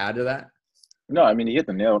to add to that? No, I mean, he hit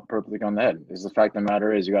the nail perfectly on the head. Is the fact of the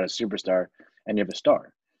matter is you got a superstar and you have a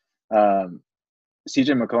star. CJ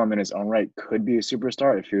McCollum in his own right could be a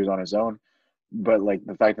superstar if he was on his own, but like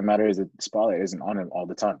the fact of the matter is that the spotlight isn't on him all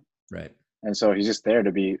the time. Right. And so he's just there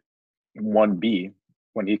to be 1B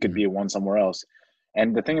when he could be a 1 somewhere else.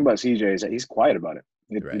 And the thing about CJ is that he's quiet about it.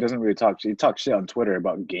 He doesn't really talk. He talks shit on Twitter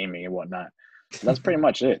about gaming and whatnot. So that's pretty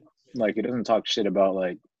much it. Like, he doesn't talk shit about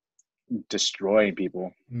like destroying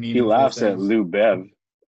people. He laughs at Lou Bev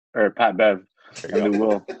or Pat Bev and Lou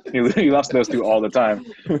Will. He laughs at those two all the time.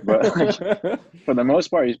 But like, for the most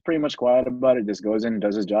part, he's pretty much quiet about it. Just goes in,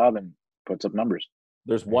 does his job, and puts up numbers.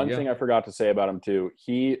 There's one thing I forgot to say about him too.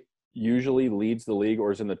 He usually leads the league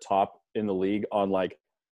or is in the top in the league on like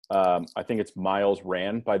I think it's miles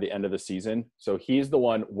ran by the end of the season. So he's the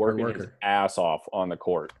one working his ass off on the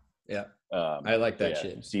court. Yeah. I like that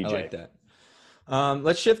shit. CJ. I like that.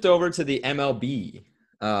 Let's shift over to the MLB.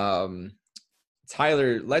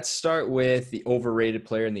 Tyler, let's start with the overrated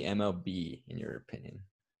player in the MLB, in your opinion.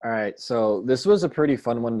 All right. So this was a pretty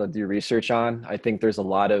fun one to do research on. I think there's a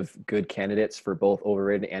lot of good candidates for both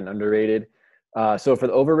overrated and underrated. So for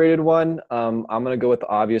the overrated one, I'm going to go with the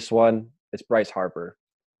obvious one. It's Bryce Harper.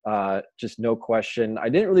 Just no question. I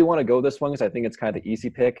didn't really want to go this one because I think it's kind of the easy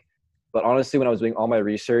pick. But honestly, when I was doing all my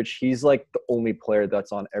research, he's like the only player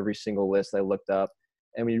that's on every single list I looked up.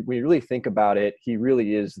 And when you really think about it, he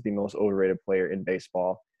really is the most overrated player in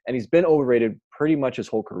baseball. And he's been overrated pretty much his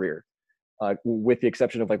whole career, with the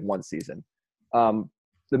exception of like one season.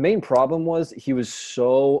 The main problem was he was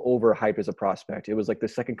so overhyped as a prospect. It was like the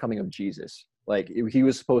second coming of Jesus. Like he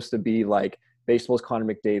was supposed to be like baseball's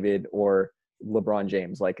Connor McDavid or LeBron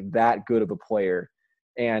James, like that good of a player.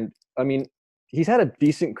 And I mean, he's had a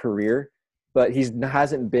decent career, but he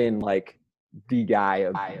hasn't been like the guy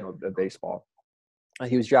of baseball.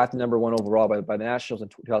 He was drafted number 1 overall by the Nationals in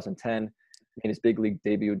 2010, made his big league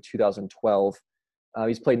debut in 2012.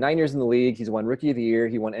 He's played 9 years in the league. He's won Rookie of the Year.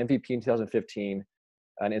 He won MVP in 2015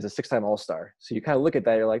 and is a 6-time All-Star. So you kind of look at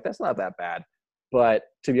that, you're like, that's not that bad. But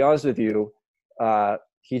to be honest with you,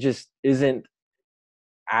 he just isn't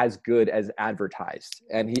as good as advertised.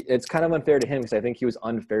 And it's kind of unfair to him because I think he was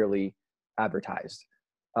unfairly advertised.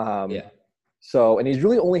 So, and he's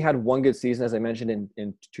really only had one good season, as I mentioned,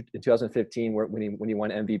 in 2015, when he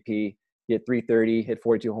won MVP. He hit .330, hit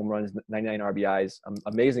 42 home runs, 99 RBIs.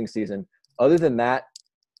 Amazing season. Other than that,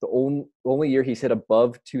 the only year he's hit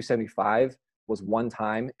above 275 was one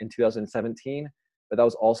time in 2017, but that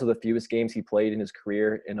was also the fewest games he played in his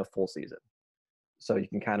career in a full season. So you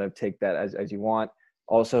can kind of take that as you want.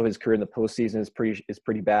 Also, his career in the postseason is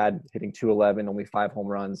pretty bad, hitting .211, only 5 home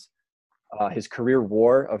runs. His career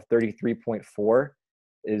WAR of 33.4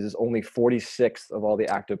 is only 46th of all the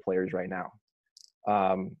active players right now.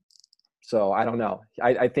 So I don't know.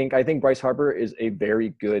 I think Bryce Harper is a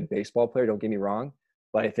very good baseball player. Don't get me wrong,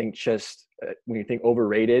 but I think just when you think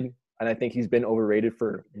overrated, and I think he's been overrated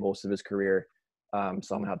for most of his career. So I'm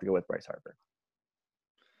gonna have to go with Bryce Harper.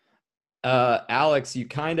 Alex, you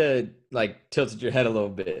kind of like tilted your head a little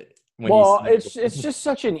bit. It's just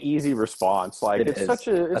such an easy response. Like it's such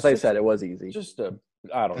a. As I said, it was easy. Just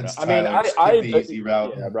I don't know. I mean, I the easy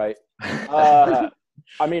route. Yeah, right.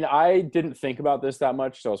 I mean, I didn't think about this that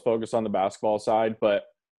much, so I was focused on the basketball side. But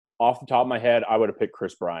off the top of my head, I would have picked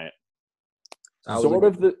Chris Bryant.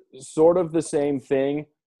 Sort of the same thing,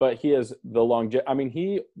 but he has the longevity. I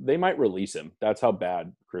mean, they might release him. That's how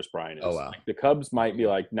bad Chris Bryant is. Oh wow. Like, the Cubs might be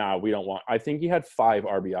like, nah, we don't want. I think he had 5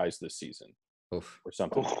 RBIs this season. Oof. Or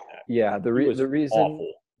something like that. Yeah, the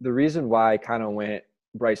reason why I kind of went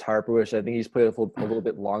Bryce Harper, which I think he's played a little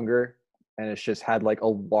bit longer, and it's just had like a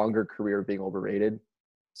longer career being overrated.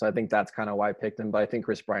 So I think that's kind of why I picked him. But I think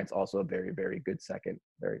Chris Bryant's also a very, very good second,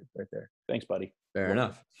 right there. Thanks, buddy. Fair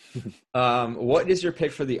enough. What is your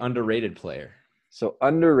pick for the underrated player? So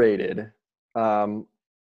underrated. Well,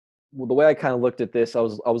 the way I kind of looked at this, I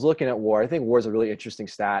was looking at WAR. I think WAR is a really interesting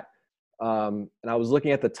stat. And I was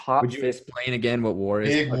looking at the top. Would you explain again what WAR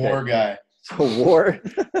is? Big WAR guy. So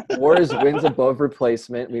WAR is wins above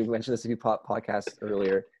replacement. We mentioned this a few podcasts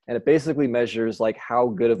earlier, and it basically measures like how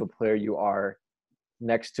good of a player you are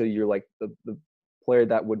next to your like the player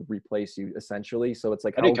that would replace you essentially. So it's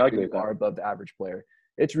like how good you are above the average player.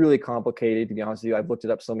 It's really complicated, to be honest with you. I've looked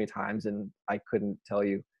it up so many times and I couldn't tell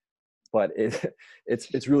you, but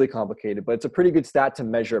it's really complicated. But it's a pretty good stat to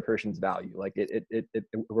measure a person's value. Like it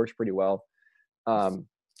works pretty well. So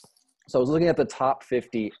I was looking at the top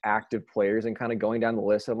 50 active players and kind of going down the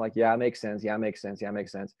list. I'm like, yeah, it makes sense. Yeah, it makes sense. Yeah, it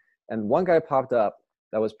makes sense. And one guy popped up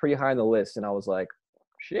that was pretty high on the list, and I was like,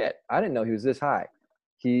 shit, I didn't know he was this high.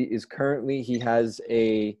 He has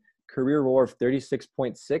a career WAR of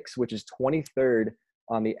 36.6, which is 23rd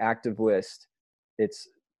on the active list. It's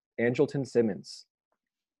Andrelton Simmons.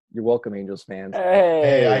 You're welcome, Angels fans.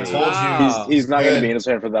 Hey, I told you. He's not going to be Angels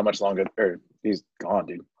fan for that much longer. Or he's gone,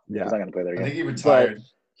 dude. Yeah. He's not going to play there again. I think he retired. But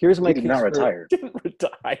here's my He did not retire.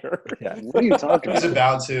 Retire. Yeah. What are you talking He's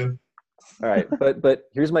about? about to. All right, but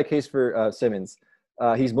here's my case for Simmons.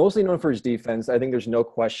 He's mostly known for his defense. I think there's no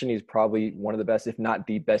question he's probably one of the best, if not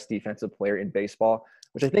the best defensive player in baseball,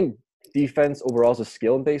 which I think defense overall as a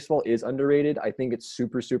skill in baseball is underrated. I think it's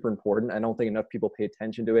super, super important. I don't think enough people pay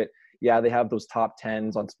attention to it. Yeah, they have those top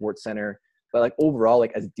 10s on SportsCenter, but like overall,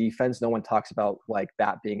 like as defense, no one talks about like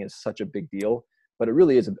that being such a big deal, but it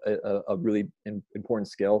really is a really important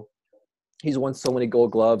skill. He's won so many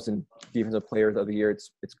Gold Gloves and Defensive Player of the Year.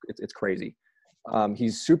 It's crazy.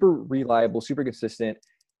 He's super reliable, super consistent.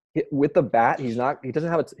 With the bat, he doesn't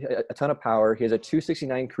have a ton of power. He has a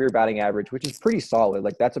 269 career batting average, which is pretty solid.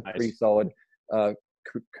 Like that's a pretty solid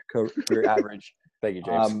career average. Thank you,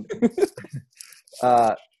 James.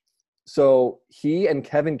 So he and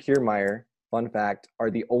Kevin Kiermaier, fun fact, are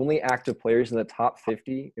the only active players in the top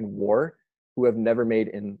 50 in WAR who have never made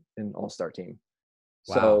an All-Star team.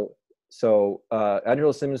 Wow. So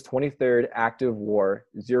Andrelton Simmons, 23rd active WAR,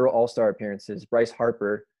 0 All-Star appearances. Bryce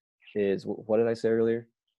Harper is, what did I say earlier?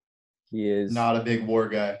 He is Not a big WAR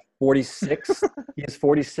guy. 46. He is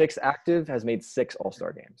 46 active, has made 6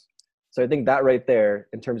 All-Star games. So I think that right there,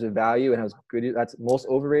 in terms of value and how good, that's most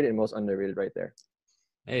overrated and most underrated right there.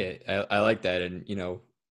 Hey, I like that. And,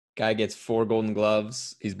 guy gets 4 Golden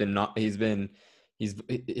Gloves. His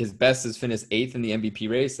best is finished 8th in the MVP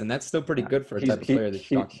race, and that's still pretty good for a type of player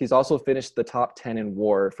that you're talking. He's also finished the top 10 in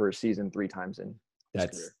WAR for a season 3 times in his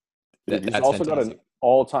career. He's also got an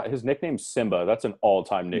all-time. His nickname's Simba. That's an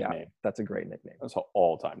all-time nickname. Yeah, that's a great nickname. That's an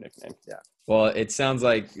all-time nickname. Yeah. Well, it sounds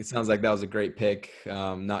like that was a great pick.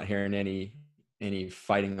 Not hearing any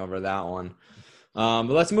fighting over that one. But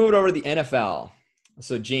let's move it over to the NFL.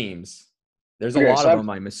 So James, there's a lot of them.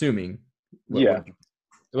 I'm assuming. Yeah.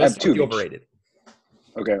 Let's have 2 overrated.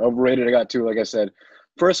 Okay, overrated. I got 2. Like I said,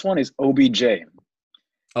 first one is OBJ.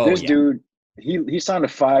 Dude, he signed a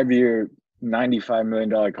 5-year, $95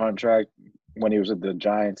 million contract when he was with the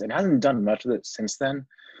Giants and hasn't done much of it since then.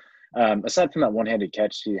 Aside from that one-handed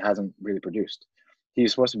catch, he hasn't really produced.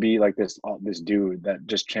 He's supposed to be like this dude that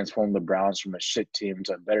just transformed the Browns from a shit team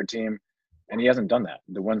to a better team, and he hasn't done that.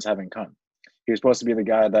 The wins haven't come. He was supposed to be the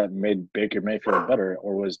guy that made Baker Mayfield better,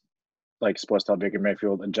 or was like supposed to help Baker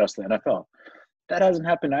Mayfield adjust the NFL. That hasn't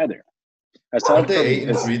happened either. Aren't they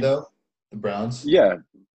 8-3 though? The Browns. Yeah,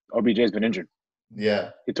 OBJ's been injured.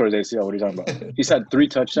 Yeah, he tore his ACL. What are you talking about? He's had 3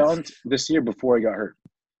 touchdowns this year before he got hurt.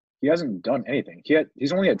 He hasn't done anything.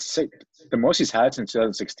 He's only had 6. The most he's had since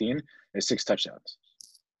 2016 is 6 touchdowns.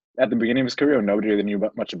 At the beginning of his career, nobody really knew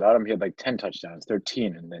much about him. He had like 10 touchdowns,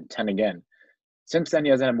 13, and then 10 again. Since then,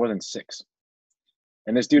 he hasn't had more than 6.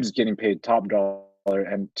 And this dude is getting paid top dollar.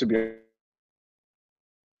 And to be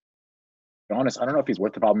honest, I don't know if he's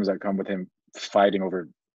worth the problems that come with him fighting over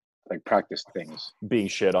like practice things. Being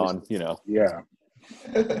shit on, Yeah.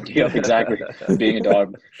 Yeah, exactly. Being a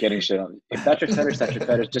dog, getting shit on. If that's your fetish, that's your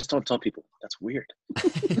fetish. Just don't tell people. That's weird.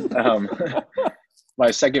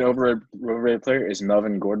 My second overrated player is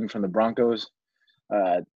Melvin Gordon from the Broncos.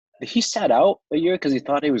 He sat out a year because he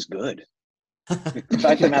thought he was good. The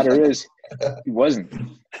fact of the matter is, he wasn't.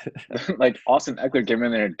 Like Austin Eckler came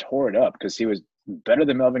in there and tore it up because he was better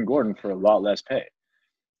than Melvin Gordon for a lot less pay.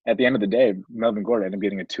 At the end of the day, Melvin Gordon ended up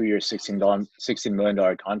getting a 2-year, $16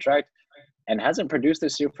 million contract and hasn't produced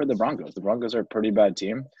this year for the Broncos. The Broncos are a pretty bad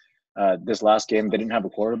team. This last game, they didn't have a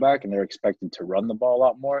quarterback, and they're expected to run the ball a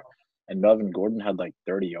lot more. And Melvin Gordon had like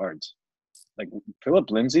 30 yards. Like Philip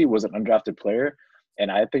Lindsay was an undrafted player,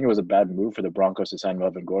 and I think it was a bad move for the Broncos to sign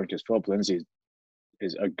Melvin Gordon because Philip Lindsay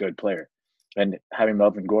is a good player. And having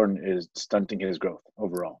Melvin Gordon is stunting his growth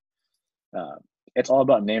overall. It's all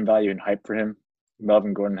about name value and hype for him.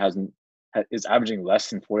 Melvin Gordon is averaging less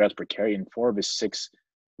than 4 yards per carry in 4 of his 6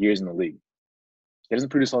 years in the league. He doesn't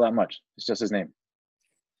produce all that much. It's just his name.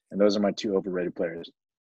 And those are my 2 overrated players.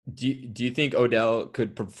 Do you think Odell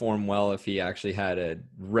could perform well if he actually had a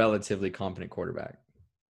relatively competent quarterback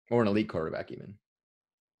or an elite quarterback even?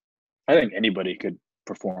 I think anybody could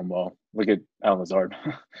perform well. Look at Alan Lazard.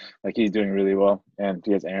 Like, he's doing really well, and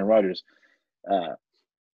he has Aaron Rodgers.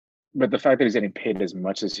 But the fact that he's getting paid as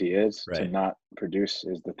much as he is to not produce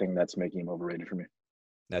is the thing that's making him overrated for me.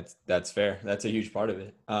 That's fair. That's a huge part of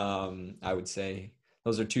it. I would say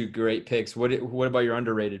those are two great picks. What about your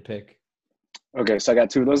underrated pick? Okay, so I got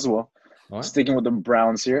two of those as well. What? Sticking with the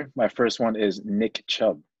Browns here, my first one is Nick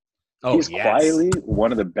Chubb. Oh, he's quietly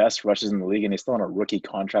one of the best rushers in the league, and he's still on a rookie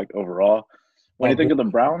contract overall. When you think of the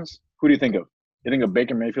Browns, who do you think of? You think of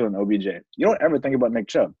Baker Mayfield and OBJ. You don't ever think about Nick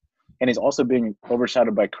Chubb. And he's also being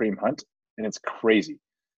overshadowed by Kareem Hunt, and it's crazy.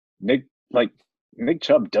 Nick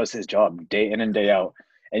Chubb does his job day in and day out,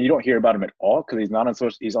 and you don't hear about him at all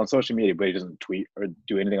because he's on social media, but he doesn't tweet or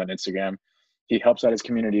do anything on Instagram. He helps out his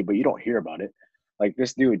community, but you don't hear about it. Like,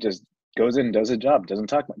 this dude just goes in and does his job, doesn't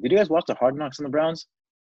talk. Did you guys watch the Hard Knocks on the Browns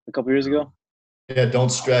a couple years ago? Yeah, don't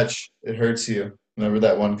stretch. It hurts you. Remember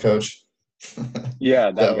that one coach?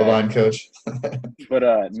 Yeah, that line coach.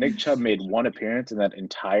 But Nick Chubb made one appearance in that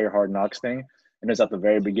entire Hard Knocks thing, and it was at the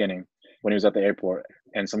very beginning when he was at the airport,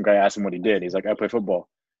 and some guy asked him what he did. He's like, I play football.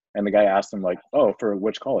 And the guy asked him, like, oh, for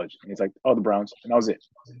which college? And he's like, oh, the Browns. And that was it.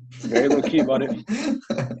 Very low-key about it.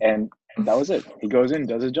 And that was it. He goes in,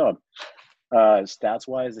 does his job.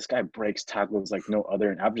 Stats-wise, this guy breaks tackles like no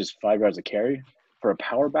other and averages 5 yards a carry. For a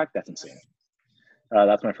power back, that's insane.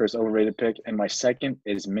 That's my first overrated pick. And my second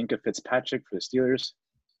is Minkah Fitzpatrick for the Steelers.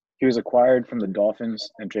 He was acquired from the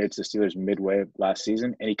Dolphins and traded to the Steelers midway last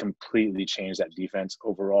season, and he completely changed that defense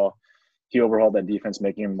overall. He overhauled that defense,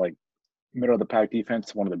 making him like middle-of-the-pack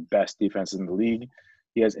defense, one of the best defenses in the league.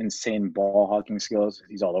 He has insane ball hawking skills.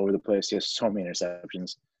 He's all over the place. He has so many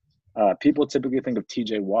interceptions. People typically think of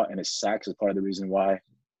T.J. Watt and his sacks as part of the reason why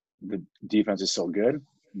the defense is so good,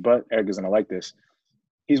 but Eric is going to like this.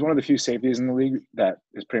 He's one of the few safeties in the league that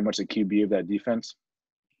is pretty much the QB of that defense,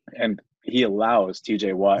 and he allows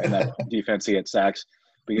T.J. Watt and that defense to get sacks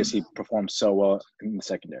because he performs so well in the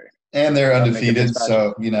secondary. And they're undefeated,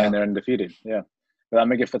 so, you know. And they're undefeated, yeah. Without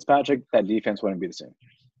Minkah Fitzpatrick, that defense wouldn't be the same.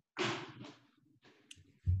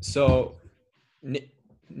 So,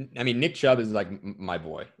 I mean, Nick Chubb is like my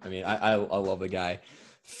boy. I mean, I love the guy.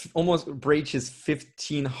 Almost breached his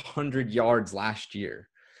 1,500 yards last year.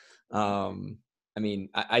 I mean,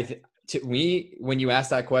 to me, when you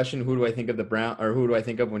ask that question, who do I think of who do I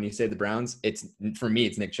think of when you say the Browns? For me,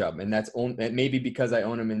 it's Nick Chubb, and that's maybe because I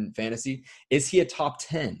own him in fantasy. Is he a top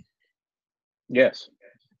 10? Yes,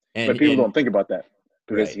 but people don't think about that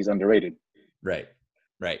because he's underrated. Right.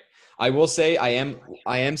 I will say I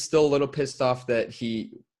am still a little pissed off that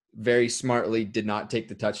he very smartly did not take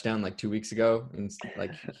the touchdown like 2 weeks ago, and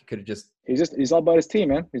like he could have just. He's all about his team,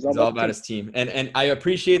 man. He's all about his team, and I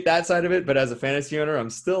appreciate that side of it. But as a fantasy owner, I'm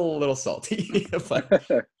still a little salty.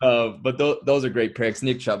 but those are great picks.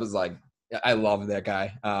 Nick Chubb is like, I love that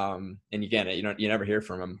guy. And again, you never hear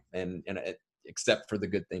from him, and except for the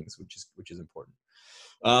good things, which is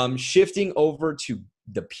important. Shifting over to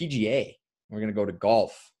the PGA, we're gonna go to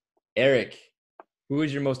golf. Eric, who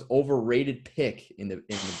is your most overrated pick in the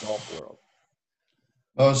golf world?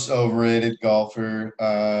 Most overrated golfer,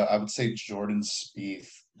 I would say Jordan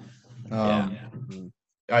Spieth.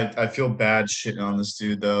 I feel bad shitting on this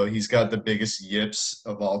dude, though. He's got the biggest yips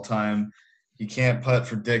of all time. He can't putt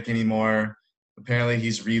for dick anymore. Apparently,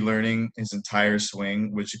 he's relearning his entire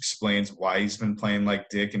swing, which explains why he's been playing like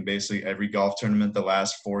dick in basically every golf tournament the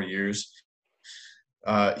last 4 years.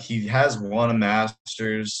 He has won a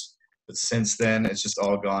Masters, but since then, it's just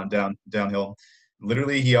all gone downhill.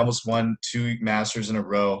 Literally, he almost won 2 Masters in a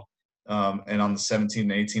row. And on the 17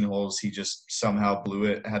 and 18 holes, he just somehow blew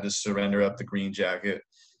it, had to surrender up the green jacket.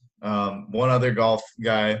 One other golf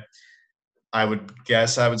guy I would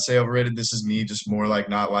say overrated. This is me just more like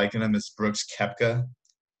not liking him. It's Brooks Koepka.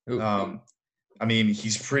 I mean,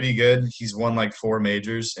 he's pretty good. He's won like 4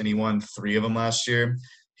 majors, and he won 3 of them last year.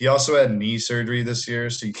 He also had knee surgery this year,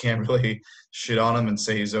 so you can't really shit on him and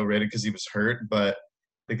say he's overrated because he was hurt. But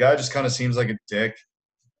the guy just kind of seems like a dick.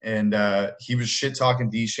 And he was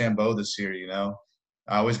shit-talking DeChambeau this year, you know.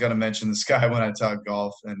 I always got to mention this guy when I talk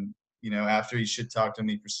golf. And, you know, after he shit-talked him,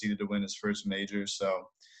 he proceeded to win his first major. So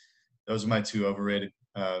those are my 2 overrated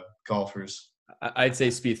golfers. I'd say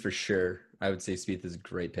Spieth for sure. I would say Spieth is a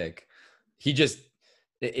great pick. He just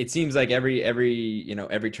 – it seems like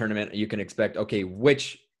every tournament you can expect, okay,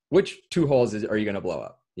 which 2 holes are you going to blow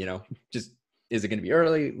up? You know, just is it going to be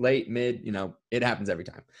early, late, mid? You know, it happens every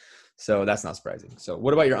time. So that's not surprising. So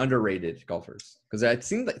what about your underrated golfers? Because it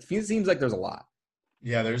seems like there's a lot.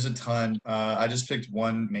 Yeah, there's a ton. I just picked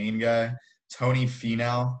one main guy, Tony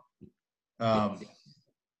Finau.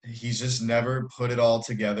 He's just never put it all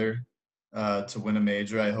together to win a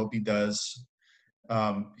major. I hope he does.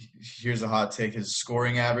 Here's a hot take. His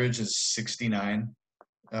scoring average is 69.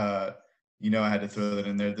 I had to throw that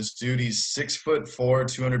in there. This dude, he's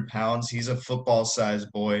 6'4", 200 pounds. He's a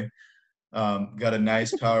football-sized boy. Got a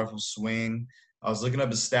nice, powerful swing. I was looking up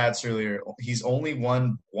his stats earlier. He's only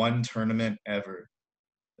won one tournament ever.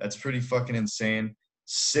 That's pretty fucking insane.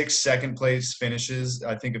 6 second-place finishes.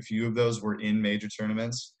 I think a few of those were in major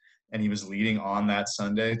tournaments, and he was leading on that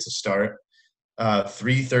Sunday to start.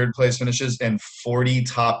 3 third-place finishes and 40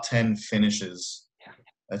 top 10 finishes.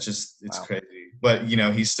 That's just – it's crazy. But,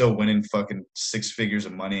 he's still winning fucking 6 figures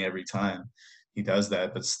of money every time he does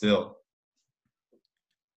that, but still.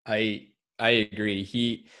 I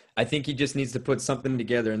agree. I think he just needs to put something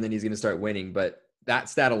together and then he's going to start winning. But that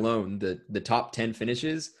stat alone, the top 10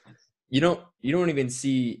 finishes, you don't even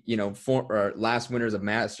see, last winners of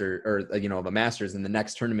Master or, of a Masters in the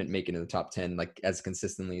next tournament making it in the top 10, like as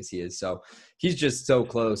consistently as he is. So he's just so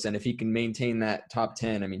close. And if he can maintain that top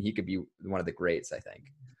 10, I mean, he could be one of the greats, I think.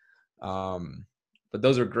 But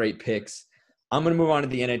those are great picks. I'm going to move on to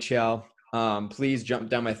the NHL. Please jump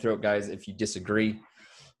down my throat, guys, if you disagree.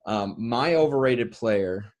 My overrated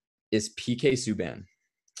player is PK Subban.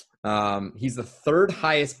 He's the 3rd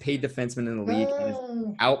highest paid defenseman in the league and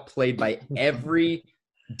is outplayed by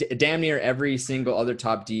damn near every single other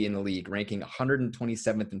top D in the league, ranking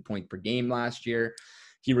 127th in point per game last year.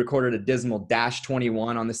 He recorded a dismal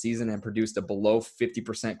 -21 on the season and produced a below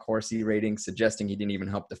 50% Corsi rating, suggesting he didn't even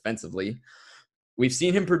help defensively. We've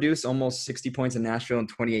seen him produce almost 60 points in Nashville in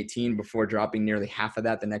 2018 before dropping nearly half of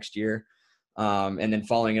that the next year. And then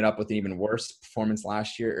following it up with an even worse performance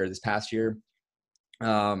this past year.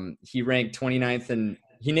 He ranked 29th and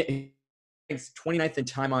he ranks 29th in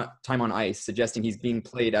time on ice, suggesting he's being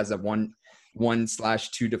played as a 1/2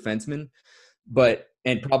 defenseman,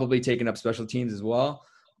 and probably taking up special teams as well.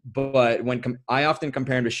 But I often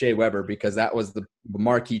compare him to Shea Weber because that was the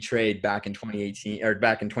marquee trade back in 2018 or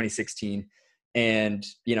back in 2016. And,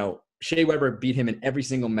 Shea Weber beat him in every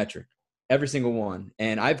single metric. Every single one.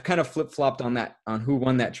 And I've kind of flip-flopped on who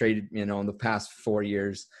won that trade, in the past 4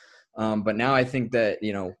 years. But now I think that,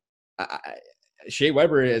 Shea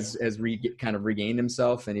Weber has kind of regained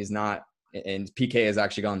himself and he's not, and PK has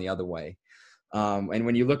actually gone the other way. And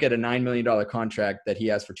when you look at a $9 million contract that he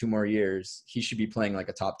has for 2 more years, he should be playing like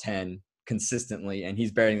a top 10 consistently. And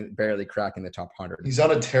he's barely cracking the top 100. He's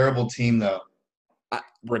on a terrible team though.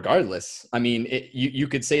 Regardless. I mean, you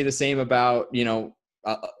could say the same about,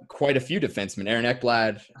 quite a few defensemen. Aaron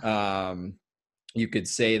Ekblad. You could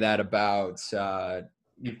say that about.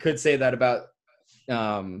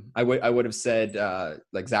 I would have said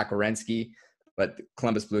like Zach Werenski, but the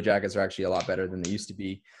Columbus Blue Jackets are actually a lot better than they used to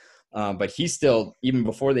be. But he's still, even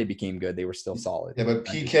before they became good, they were still solid. Yeah, but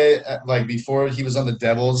PK, like before he was on the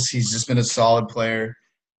Devils, he's just been a solid player.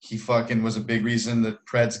 He fucking was a big reason the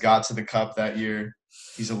Preds got to the Cup that year.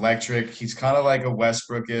 He's electric. He's kind of like a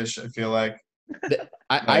Westbrook-ish, I feel like.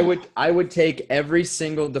 I would take every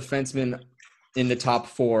single defenseman in the top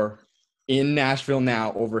 4 in Nashville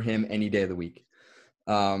now over him any day of the week.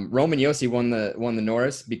 Roman Josi won the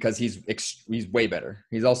Norris because he's way better.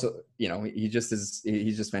 He's also, he's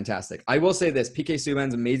just fantastic. I will say this, PK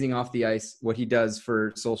Subban's amazing off the ice. What he does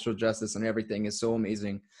for social justice and everything is so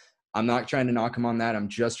amazing. I'm not trying to knock him on that. I'm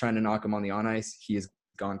just trying to knock him on the on ice. He has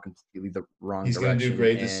gone completely the wrong direction. He's going to do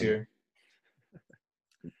great this year.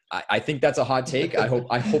 I think that's a hot take. I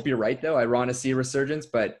hope you're right though. I want to see a resurgence,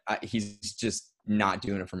 but he's just not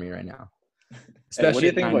doing it for me right now. Hey, what do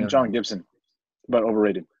you think about John Gibson? About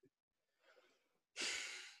overrated?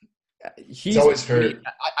 He's always hurt.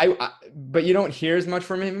 But you don't hear as much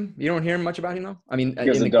from him. You don't hear much about him though. I mean,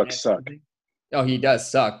 because the Ducks suck. Oh, he does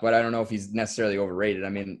suck, but I don't know if he's necessarily overrated. I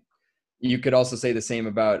mean, you could also say the same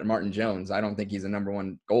about Martin Jones. I don't think he's a number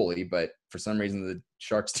 1 goalie, but for some reason the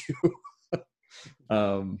Sharks do.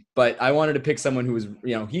 But I wanted to pick someone who was,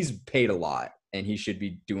 he's paid a lot and he should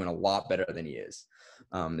be doing a lot better than he is.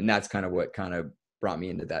 And that's kind of what kind of brought me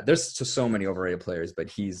into that. There's so many overrated players, but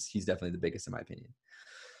he's definitely the biggest in my opinion.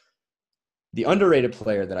 The underrated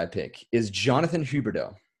player that I pick is Jonathan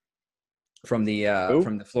Huberdeau from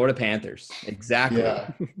the Florida Panthers. Exactly.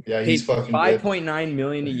 Yeah, he's fucking $5.9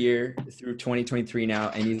 million a year through 2023 now,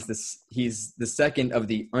 and he's the second of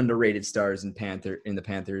the underrated stars in the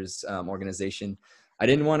Panthers organization. I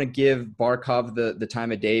didn't want to give Barkov the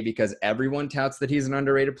time of day because everyone touts that he's an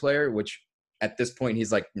underrated player, which at this point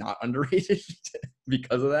he's like not underrated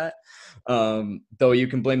because of that. Though you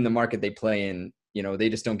can blame the market they play in. They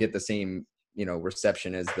just don't get the same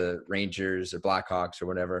reception as the Rangers or Blackhawks or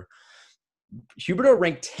whatever. Huberdeau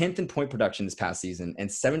ranked 10th in point production this past season and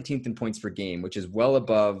 17th in points per game, which is well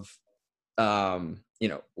above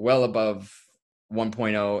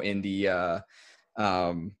 1.0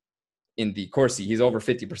 in the Corsi. He's over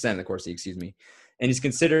 50% in the Corsi, excuse me. And he's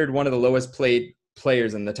considered one of the lowest played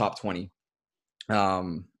players in the top 20.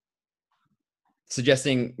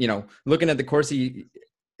 Suggesting, looking at the Corsi,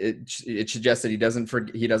 it suggests that he doesn't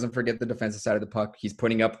forget the defensive side of the puck. He's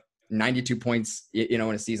putting up 92 points, in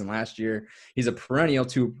a season last year. He's a perennial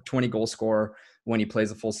 20 goal scorer when he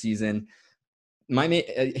plays a full season.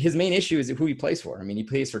 His main issue is who he plays for. I mean, he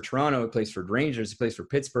plays for Toronto, he plays for Rangers, he plays for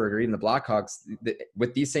Pittsburgh, or even the Blackhawks.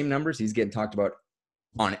 With these same numbers, he's getting talked about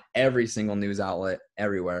on every single news outlet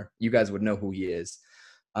everywhere. You guys would know who he is.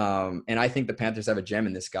 And I think the Panthers have a gem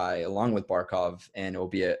in this guy, along with Barkov, and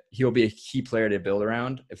he'll be a key player to build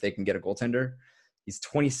around if they can get a goaltender. He's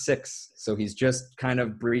 26, so he's just kind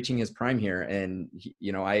of breaching his prime here, and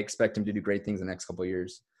I expect him to do great things in the next couple of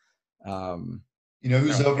years.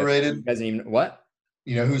 Who's overrated? What?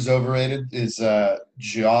 You know who's overrated is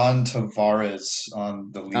John Tavares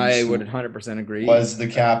on the Leafs. I would 100% agree. Was the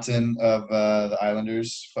captain of the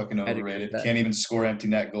Islanders. Fucking overrated. Can't even score empty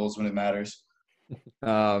net goals when it matters.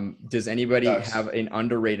 Does anybody have an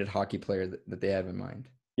underrated hockey player that they have in mind?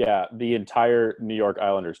 Yeah, the entire New York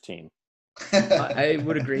Islanders team. I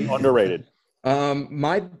would agree. Underrated. I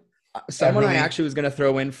actually was going to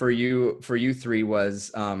throw in for you three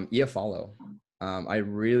was Iafallo. I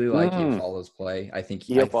really like Iafallo's play. I think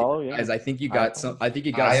you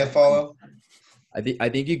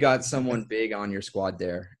got someone big on your squad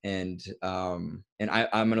there, and I'm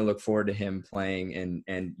going to look forward to him playing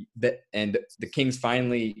and the Kings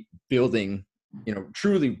finally building,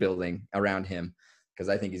 truly building around him, because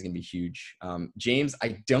I think he's going to be huge. James,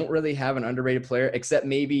 I don't really have an underrated player except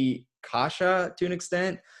maybe Kasha to an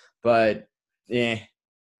extent, but Dude,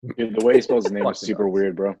 the way he spells his name is super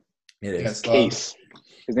weird, bro. It is. Case.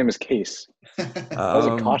 His name is Case. That was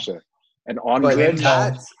a Kasha. And Andrej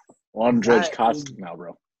Kasha now,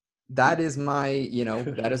 bro. That is my,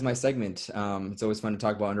 that is my segment. It's always fun to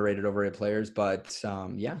talk about underrated, overrated players, but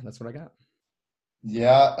that's what I got.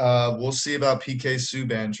 Yeah, we'll see about PK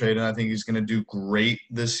Subban trade, and I think he's going to do great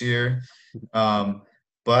this year.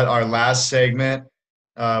 But our last segment,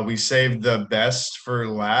 we saved the best for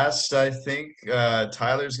last, I think.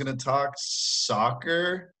 Tyler's going to talk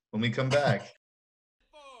soccer when we come back.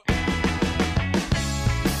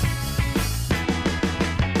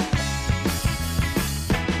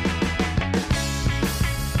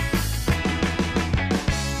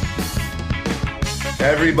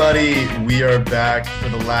 Everybody, we are back for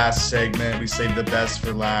the last segment. We saved the best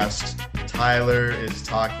for last. Tyler is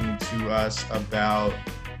talking to us about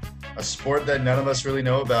a sport that none of us really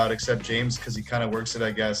know about except James, because he kind of works at,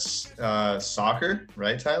 I guess, soccer,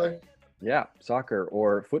 right, Tyler? Yeah, soccer,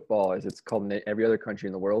 or football as it's called in every other country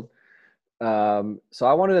in the world. So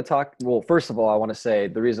I wanted to talk, well, first of all, I want to say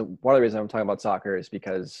one of the reasons I'm talking about soccer is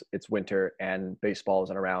because it's winter and baseball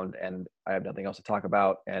isn't around and I have nothing else to talk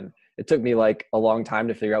about. And it took me like a long time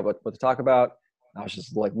to figure out what to talk about. I was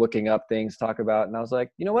just like looking up things to talk about, and I was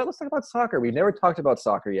like, you know what, let's talk about soccer. We've never talked about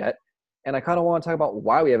soccer yet. And I kind of want to talk about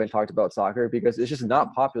why we haven't talked about soccer, because it's just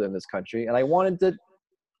not popular in this country. And I wanted to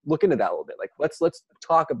look into that a little bit. Like, let's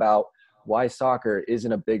talk about why soccer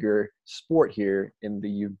isn't a bigger sport here in the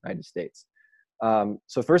United States.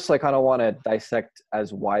 So first, I kind of want to dissect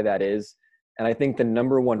as why that is. And I think the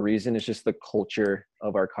number one reason is just the culture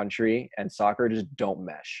of our country and soccer just don't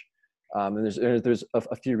mesh. And there's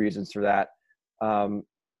a few reasons for that.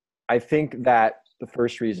 I think that the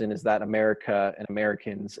first reason is that America and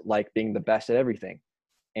Americans like being the best at everything.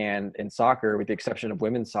 And in soccer, with the exception of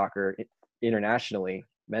women's soccer, internationally,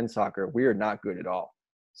 men's soccer, we are not good at all.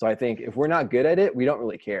 So I think if we're not good at it, we don't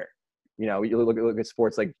really care. You look at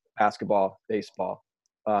sports like basketball, baseball,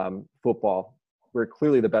 football. We're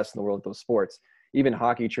clearly the best in the world at those sports. Even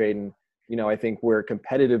hockey, Tradon, I think we're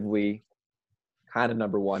competitively kind of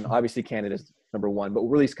number one. Obviously, Canada's number one, but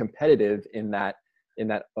we're at least competitive in that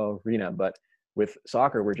arena. But with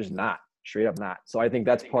soccer, we're just not, straight up not. So I think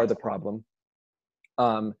that's part of the problem.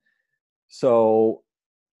 So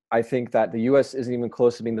I think that the U.S. isn't even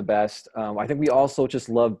close to being the best. I think we also just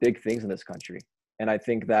love big things in this country. And I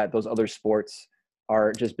think that those other sports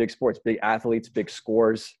are just big sports, big athletes, big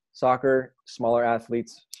scores. Soccer, smaller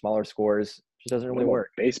athletes, smaller scores. Just doesn't really work.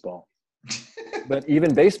 Baseball. But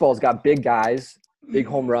even baseball's got big guys, big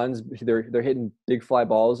home runs. They're hitting big fly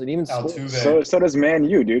balls, and even so does Man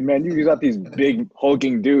U, dude. Man U got these big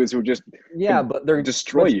hulking dudes who just but they're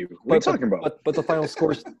destroy you. What are you talking about? But the final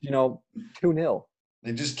score's 2-0.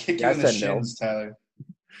 They just kick you in the shins, Tyler.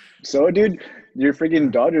 So, dude, your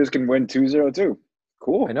freaking Dodgers can win 2-0 too.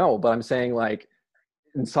 Cool. I know, but I'm saying, like,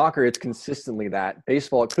 in soccer, it's consistently that.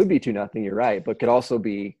 Baseball, it could be 2-0, you're right, but could also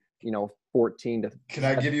be, 14 to. Can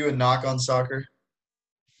I give you a knock on soccer?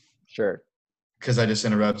 Sure. Because I just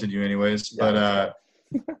interrupted you anyways. Yeah,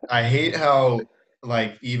 But I hate how,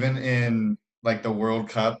 like, even in, like, the World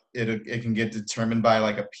Cup, it can get determined by,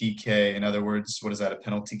 like, a PK. In other words, what is that, a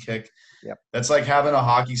penalty kick? Yep. That's like having a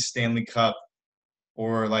hockey Stanley Cup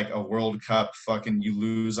or, like, a World Cup fucking you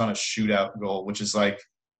lose on a shootout goal, which is, like,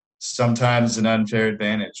 sometimes an unfair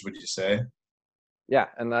advantage, would you say? Yeah,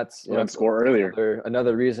 and that's score earlier.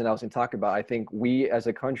 Another reason I was going to talk about. I think we as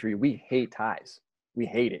a country, we hate ties. We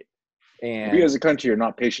hate it. And we as a country are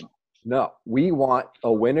not patient. No, we want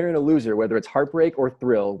a winner and a loser, whether it's heartbreak or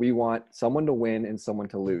thrill. We want someone to win and someone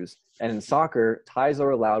to lose. And in soccer, ties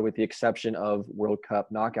are allowed with the exception of World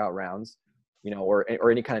Cup knockout rounds, or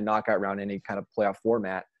any kind of knockout round, any kind of playoff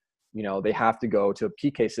format. They have to go to a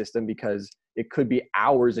PK system because it could be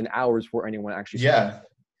hours and hours before anyone actually. Yeah,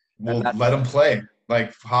 well, let them play.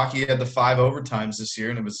 Like hockey had the 5 overtimes this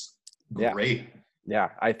year, and it was great. Yeah,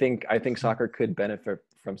 I think soccer could benefit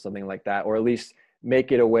from something like that, or at least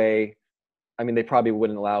make it a way. I mean, they probably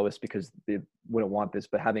wouldn't allow this because they wouldn't want this,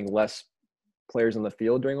 but having less players on the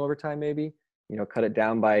field during overtime, maybe, cut it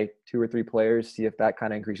down by 2 or 3 players, see if that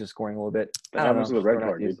kind of increases scoring a little bit. That happens with a red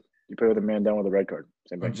card, dude. You play with a man down with a red card.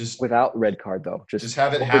 Same thing. Without red card, though. Just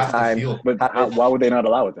have it half the field. But why would they not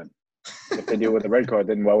allow it then? If they do it with a red card,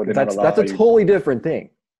 then why would they not allow it? That's a totally different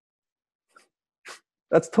thing.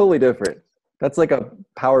 That's totally different. That's like a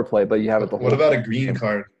power play, but you have it the whole. What about a green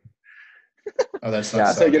card? Oh, that's not.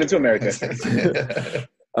 That's how you get into America.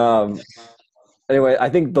 Anyway, I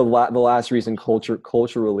think the last reason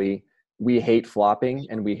culturally we hate flopping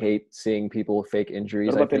and we hate seeing people fake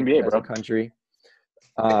injuries. What about the NBA, as bro? a country.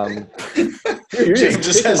 James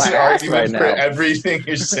just has an argument for everything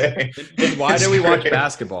you're saying. Then why do we watch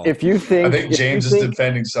basketball? If you think, I think James is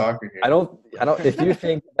defending soccer here. I don't. If you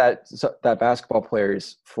think that basketball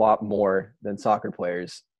players flop more than soccer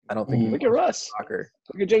players, I don't think. Look at Russ. Soccer.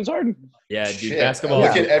 Look at James Harden. Yeah, dude, basketball.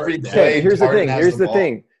 Look at every play. Here's the thing.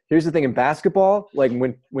 Here's the thing. In basketball, like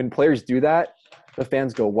when players do that, the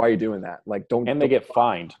fans go, "Why are you doing that?" Like, don't. And they get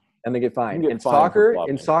fined. And they get fined. In soccer,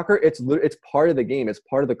 it's part of the game. It's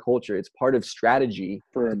part of the culture. It's part of strategy.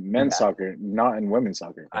 For men's soccer, not in women's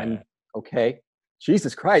soccer. I'm okay.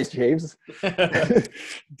 Jesus Christ, James.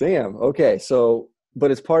 Damn. Okay. So,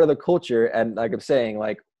 but it's part of the culture. And like I'm saying,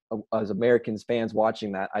 like as Americans, fans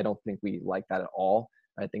watching that, I don't think we like that at all.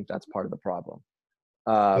 I think that's part of the problem.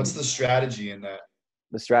 What's the strategy in that?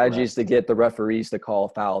 The strategy is to get the referees to call a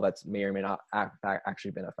foul that's may or may not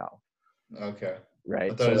actually been a foul. Okay.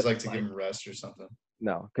 Right. I thought it was like to give him rest or something.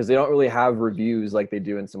 No, because they don't really have reviews like they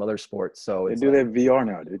do in some other sports. So they do have VR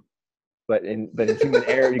now, dude. But in human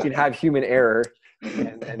error, you can have human error,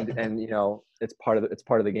 and it's part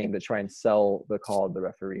of the game to try and sell the call of the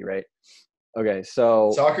referee, right? Okay,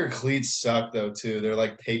 so soccer cleats suck though too. They're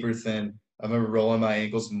like paper thin. I remember rolling my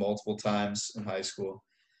ankles multiple times in high school.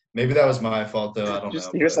 Maybe that was my fault though. I don't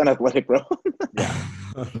know. You're just unathletic, bro. Yeah.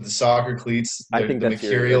 The soccer cleats. I think the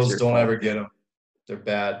materials don't ever get them. They're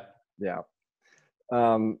bad. Yeah.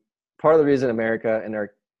 Part of the reason America and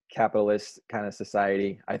our capitalist kind of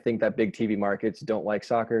society, I think that big TV markets don't like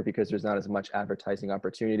soccer because there's not as much advertising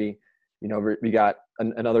opportunity. We got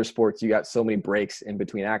in other sports, you got so many breaks in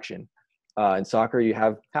between action. In soccer, you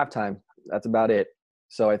have halftime. That's about it.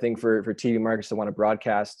 So I think for TV markets to want to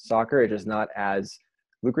broadcast soccer, it is not as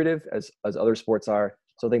lucrative as other sports are.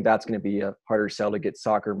 So I think that's going to be a harder sell to get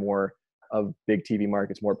soccer more of big TV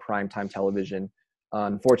markets, more primetime television.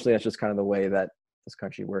 Unfortunately, that's just kind of the way that this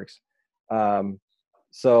country works.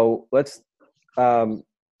 So let's,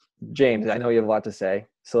 James, I know you have a lot to say.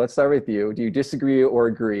 So let's start with you. Do you disagree or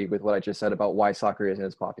agree with what I just said about why soccer isn't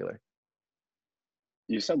as popular?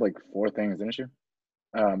 You said like 4 things, didn't you?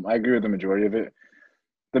 I agree with the majority of it.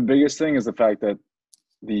 The biggest thing is the fact that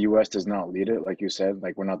the U.S. does not lead it. Like you said,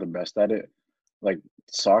 like we're not the best at it. Like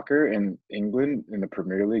soccer in England, in the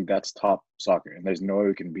Premier League, that's top soccer. And there's no way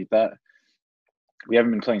we can beat that. We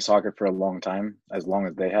haven't been playing soccer for a long time, as long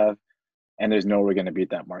as they have, and there's no way we're going to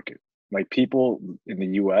beat that market. Like people in the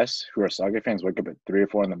U.S. who are soccer fans wake up at 3 or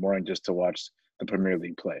 4 in the morning just to watch the Premier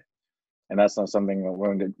League play, and that's not something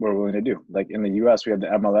we're willing to do. Like in the U.S., we have the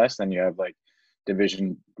MLS, then you have like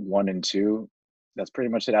Division 1 and 2. That's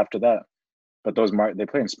pretty much it after that. But they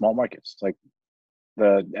play in small markets. Like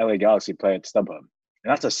the LA Galaxy play at StubHub,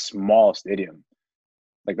 and that's a small stadium.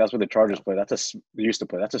 Like that's where the Chargers play. They used to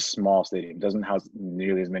play. That's a small stadium. It doesn't house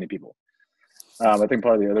nearly as many people. I think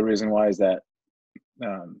part of the other reason why is that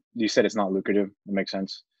you said it's not lucrative. It makes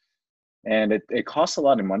sense, and it costs a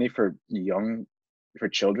lot of money for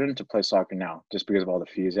children to play soccer now, just because of all the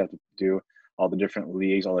fees you have to do, all the different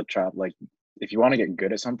leagues, all the trap. Like if you want to get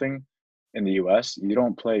good at something, in the US, you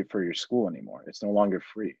don't play for your school anymore. It's no longer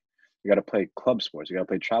free. You got to play club sports. You got to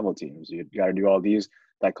play travel teams. You got to do all these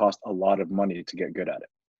that cost a lot of money to get good at it.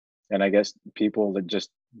 And I guess people that just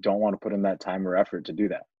don't want to put in that time or effort to do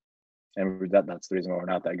that. And that's the reason why we're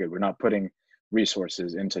not that good. We're not putting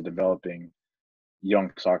resources into developing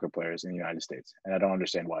young soccer players in the United States. And I don't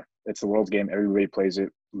understand why. It's the world's game. Everybody plays it.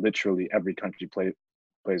 Literally every country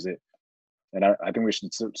plays it. And I think we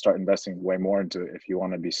should start investing way more into it if you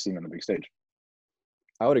want to be seen on the big stage.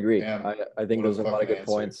 I would agree. Damn. I think those are a lot of good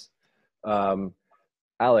answer. points.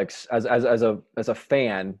 Alex, as a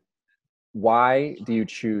fan, why do you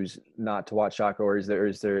choose not to watch soccer, or is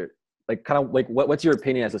there like kind of like what's your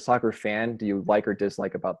opinion as a soccer fan? Do you like or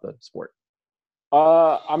dislike about the sport?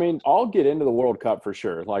 I mean, I'll get into the World Cup for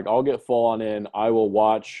sure. Like, I'll get full on in. I will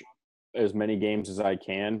watch as many games as I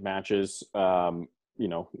can, matches. You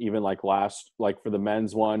know, even like for the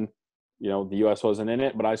men's one, you know, the U.S. wasn't in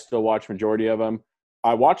it, but I still watch majority of them.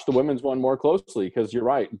 I watch the women's one more closely because you're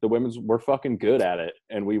right. The women's, we're fucking good at it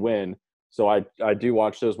and we win. So I do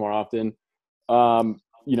watch those more often.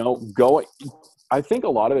 You know, I think a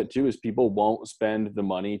lot of it too is people won't spend the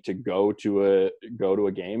money to go to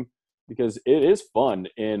a game because it is fun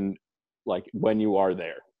in like when you are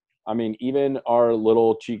there. I mean, even our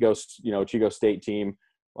little Chico State team,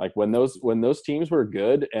 like when those teams were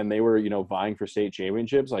good and they were, you know, vying for state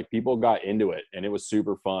championships, like people got into it and it was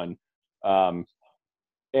super fun.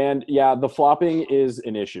 And yeah, the flopping is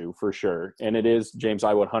an issue for sure. And it is, James,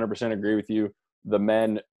 I would 100% agree with you. The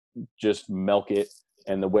men just milk it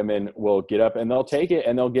and the women will get up and they'll take it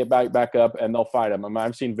and they'll get back up and they'll fight them. I mean,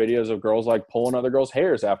 I've seen videos of girls like pulling other girls'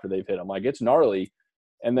 hairs after they've hit them. Like, it's gnarly.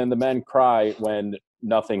 And then the men cry when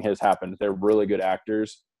nothing has happened. They're really good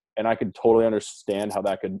actors. And I could totally understand how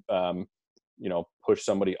that could, you know, push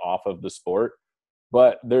somebody off of the sport.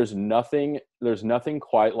 But there's nothing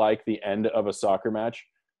quite like the end of a soccer match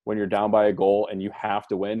when you're down by a goal and you have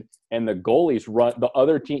to win. And the goalies run, the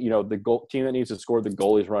other team, you know, the team that needs to score, the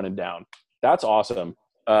goalie's running down. That's awesome.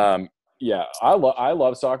 Yeah, I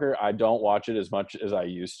love soccer. I don't watch it as much as I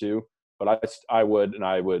used to, but I would,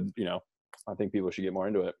 you know, I think people should get more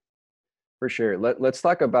into it. For sure. Let's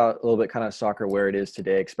talk about a little bit kind of soccer where it is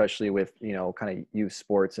today, especially with, you know, kind of youth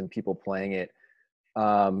sports and people playing it.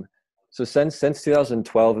 So since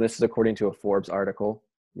 2012, and this is according to a Forbes article.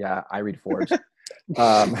 Yeah, I read Forbes.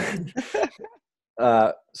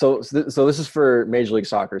 So this is for Major League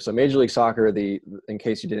Soccer. So Major League Soccer, in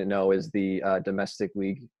case you didn't know, is the domestic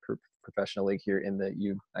league, professional league here in the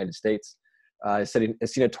United States. It's seen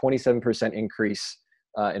a 27% increase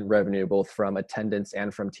in revenue, both from attendance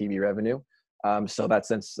and from TV revenue. So that's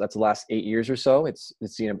the last 8 years or so. It's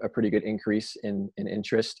seen a pretty good increase in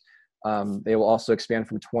interest. They will also expand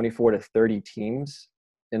from 24 to 30 teams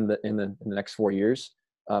in the next 4 years.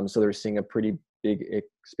 So they're seeing a pretty big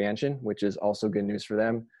expansion, which is also good news for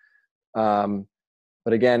them.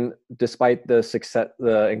 But again, despite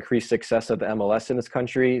the increased success of the MLS in this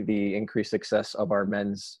country, the increased success of our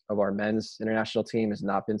men's international team has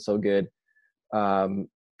not been so good.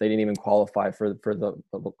 They didn't even qualify for the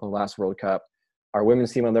last World Cup. Our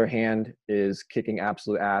women's team, on their hand, is kicking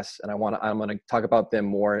absolute ass, and I'm going to talk about them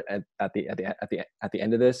more at the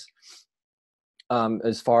end of this.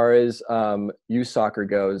 As far as youth soccer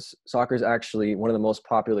goes, soccer is actually one of the most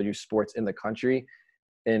popular youth sports in the country.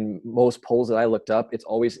 In most polls that I looked up, it's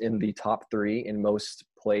always in the top 3 in most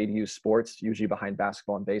played youth sports. Usually behind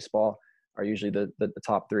basketball and baseball are usually the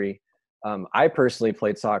top 3. I personally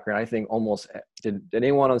played soccer, and I think did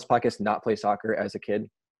anyone on this podcast not play soccer as a kid?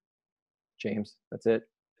 James, that's it.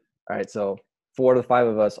 All right, so 4 to 5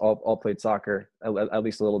 of us all played soccer at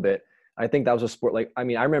least a little bit. I think that was a sport. Like, I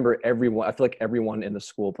mean, I remember I feel like everyone in the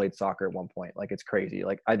school played soccer at one point. Like, it's crazy.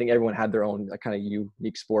 Like, I think everyone had their own kind of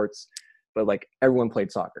unique sports, but like everyone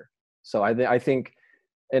played soccer. So I think,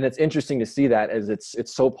 and it's interesting to see that as it's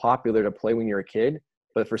so popular to play when you're a kid,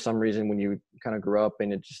 but for some reason when you kind of grow up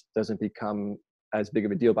and it just doesn't become as big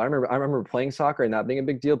of a deal. But I remember playing soccer and not being a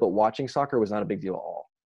big deal, but watching soccer was not a big deal at all.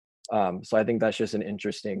 So I think that's just an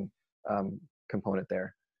interesting component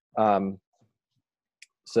there.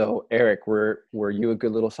 So Eric, were you a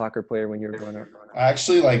good little soccer player when you were growing up? I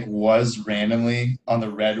actually was randomly on the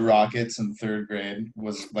Red Rockets in 3rd grade,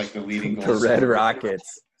 was like the leading goal. The Red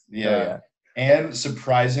Rockets. Yeah. Oh, yeah. And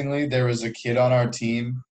surprisingly, there was a kid on our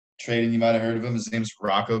team, Tradon, you might have heard of him. His name's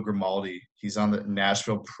Rocco Grimaldi. He's on the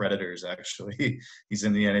Nashville Predators, actually. He's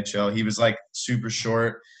in the NHL. He was like super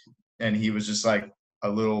short, and he was just like a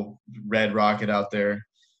little red rocket out there.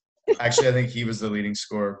 Actually, I think he was the leading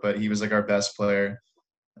scorer, but he was like our best player.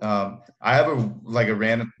 I have a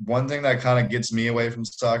random one thing that kind of gets me away from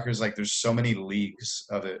soccer is like there's so many leagues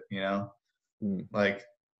of it, you know. Like,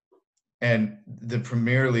 and the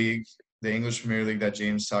Premier League, the English Premier League that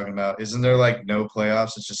James is talking about, isn't there like no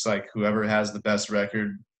playoffs? It's just like whoever has the best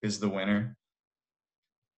record is the winner.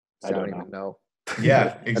 I don't even know.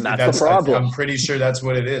 Yeah, and that's the problem. I'm pretty sure that's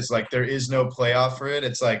what it is. Like, there is no playoff for it.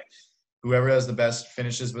 It's like whoever has the best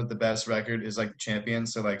finishes with the best record is like the champion.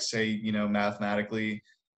 So like, say, you know, mathematically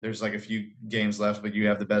there's like a few games left, but you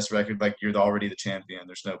have the best record, like you're already the champion.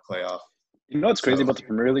 There's no playoff. You know what's crazy about the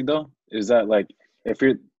Premier League though is that like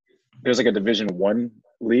there's like a Division 1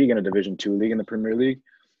 league and a Division 2 league in the Premier League,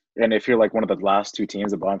 and if you're like one of the last two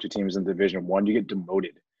teams, the bottom two teams in Division 1, you get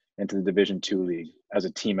demoted into the Division 2 league as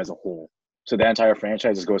a team as a whole. So the entire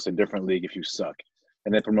franchise just goes to a different league if you suck,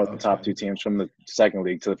 and they promote the top two teams from the second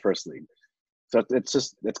league to the first league. So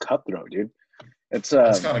it's cutthroat, dude. It's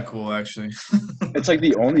kind of cool, actually. It's like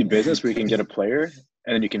the only business where you can get a player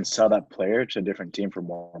and then you can sell that player to a different team for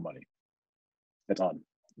more money. It's odd.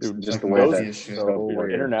 Dude, just like the way that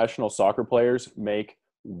international soccer players make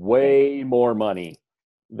way more money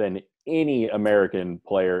than any American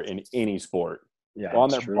player in any sport. Yeah,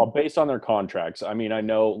 based on their contracts. I mean, I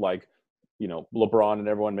know like, you know, LeBron and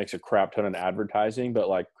everyone makes a crap ton of advertising, but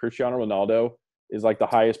like Cristiano Ronaldo is like the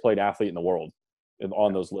highest paid athlete in the world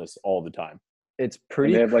on those lists all the time. It's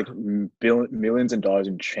pretty. And they have like millions of dollars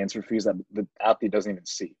in transfer fees that the athlete doesn't even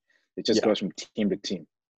see. It just goes from team to team,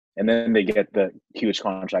 and then they get the huge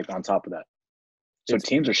contract on top of that. So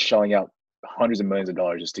teams are shelling out hundreds of millions of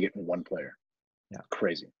dollars just to get one player. Yeah,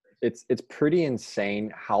 crazy. It's pretty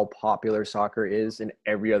insane how popular soccer is in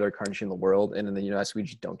every other country in the world, and in the U.S. we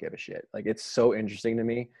just don't give a shit. Like, it's so interesting to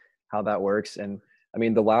me how that works. And I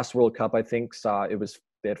mean, the last World Cup I think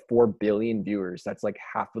they had 4 billion viewers. That's like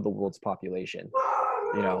half of the world's population.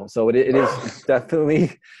 You know, so it is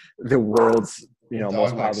definitely the world's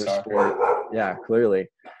most popular sport. Yeah, clearly.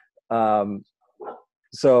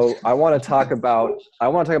 So I want to talk about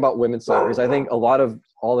women's soccer because I think a lot of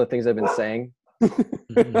all the things I've been saying.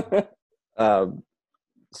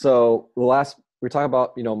 So we're talking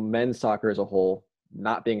about men's soccer as a whole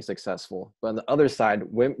not being successful, but on the other side,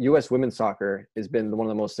 U.S. women's soccer has been one of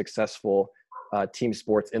the most successful team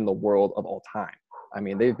sports in the world of all time. I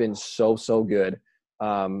mean, they've been so good.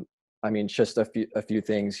 I mean, just a few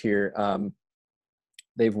things here.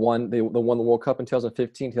 They won the World Cup in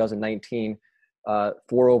 2015, 2019,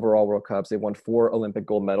 4 overall World Cups. They won 4 Olympic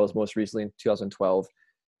gold medals, most recently in 2012.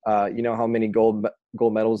 You know how many gold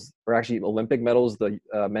medals, or actually Olympic medals, the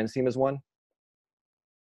men's team has won?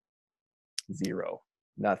 0.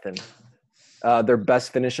 Nothing. Their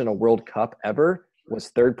best finish in a World Cup ever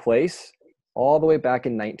was 3rd place all the way back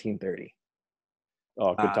in 1930.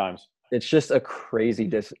 Oh, good times. It's just a crazy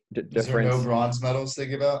difference. Is there no bronze medals they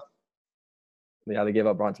give out? Yeah, they gave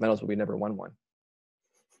out bronze medals, but we never won one.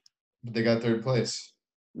 But they got 3rd place.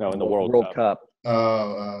 No, in the World Cup.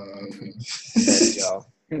 Oh. There you go.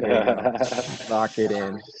 Lock it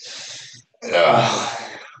in.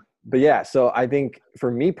 But yeah, so I think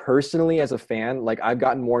for me personally as a fan, like I've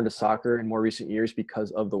gotten more into soccer in more recent years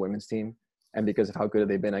because of the women's team and because of how good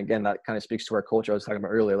they've been. Again, that kind of speaks to our culture I was talking about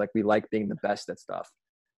earlier. Like, we like being the best at stuff.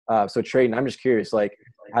 So Tradon, I'm just curious, like,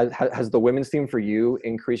 has the women's team for you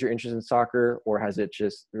increased your interest in soccer, or has it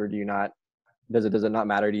just, or do you not, does it not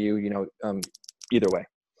matter to you, either way?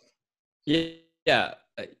 Yeah.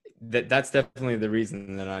 That's definitely the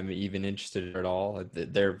reason that I'm even interested at all.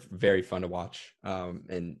 They're very fun to watch.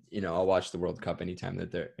 And I'll watch the World Cup anytime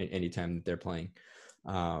that they're playing.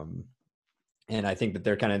 And I think that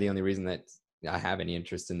they're kind of the only reason that I have any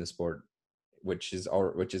interest in the sport, which is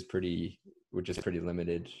pretty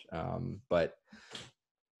limited. But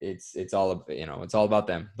it's all about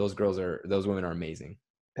them. Those women are amazing.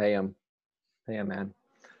 Pay them, man.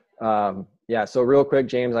 Yeah. So real quick,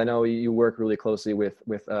 James, I know you work really closely with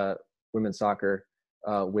women's soccer,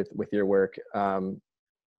 with your work. I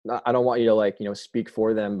don't want you to speak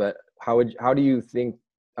for them, but how do you think,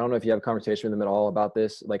 I don't know if you have a conversation with them at all about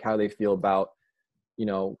this, like how they feel about,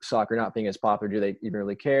 soccer not being as popular. Do they even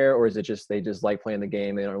really care? Or is it just, they just like playing the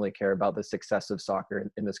game? They don't really care about the success of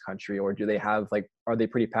soccer in this country? Or do they have are they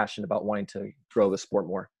pretty passionate about wanting to grow the sport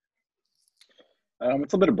more?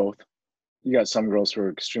 It's a bit of both. You got some girls who are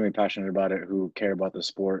extremely passionate about it, who care about the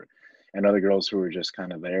sport, and other girls who are just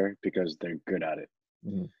kind of there because they're good at it.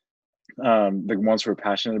 Mm-hmm. The ones who are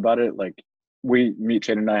passionate about it, like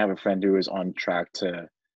Tradon and I have a friend who is on track to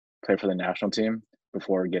play for the national team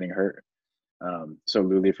before getting hurt. So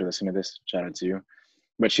Luli, if you're listening to this, shout out to you.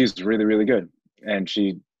 But she's really, really good. And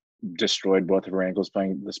she destroyed both of her ankles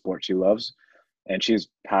playing the sport she loves. And she's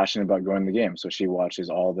passionate about going to the game. So she watches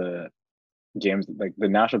all the games. Like, the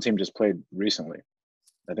national team just played recently.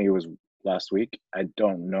 I think it was last week. I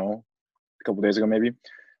don't know a couple days ago maybe.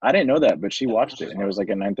 I didn't know that, but she watched it, and it was like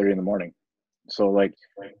at 9:30 in the morning. So like,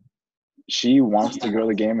 she wants to go to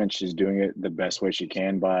the game, and she's doing it the best way she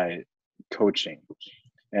can by coaching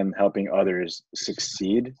and helping others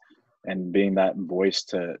succeed and being that voice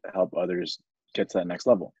to help others get to that next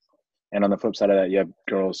level. And on the flip side of that, you have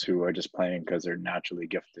girls who are just playing because they're naturally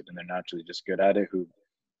gifted and they're naturally just good at it, who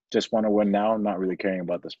just want to win now, not really caring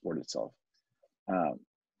about the sport itself.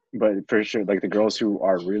 But for sure, like the girls who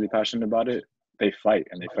are really passionate about it, they fight,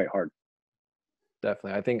 and they fight hard.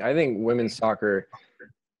 Definitely. I think women's soccer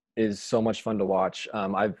is so much fun to watch.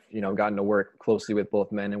 I've, gotten to work closely with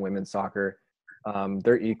both men and women's soccer.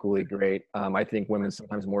 They're equally great. I think women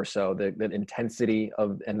sometimes more so. The intensity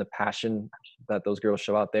and the passion that those girls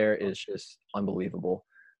show out there is just unbelievable.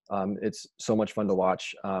 It's so much fun to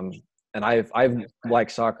watch. And I've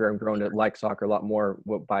liked soccer. I've grown to like soccer a lot more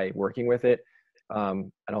by working with it. I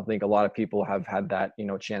don't think a lot of people have had that,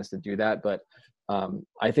 chance to do that. But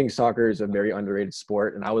I think soccer is a very underrated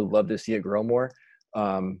sport, and I would love to see it grow more.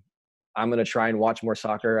 I'm going to try and watch more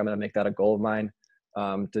soccer. I'm going to make that a goal of mine.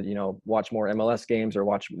 To watch more MLS games or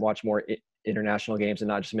watch more international games, and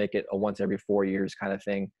not just make it a once every 4 years kind of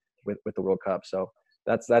thing with the World Cup. So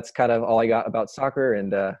that's kind of all I got about soccer.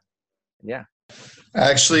 And yeah.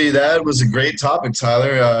 Actually, that was a great topic,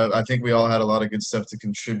 Tyler. I think we all had a lot of good stuff to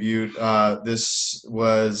contribute. This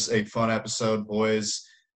was a fun episode, boys.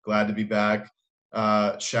 Glad to be back.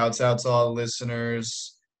 Shouts out to all the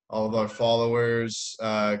listeners, all of our followers.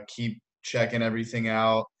 Keep checking everything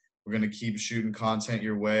out. We're going to keep shooting content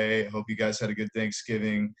your way. Hope you guys had a good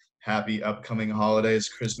Thanksgiving. Happy upcoming holidays.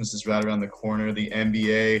 Christmas is right around the corner. The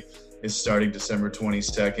NBA is starting December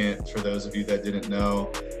 22nd. For those of you that didn't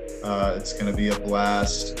know, it's going to be a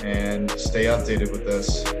blast, and stay updated with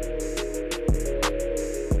us.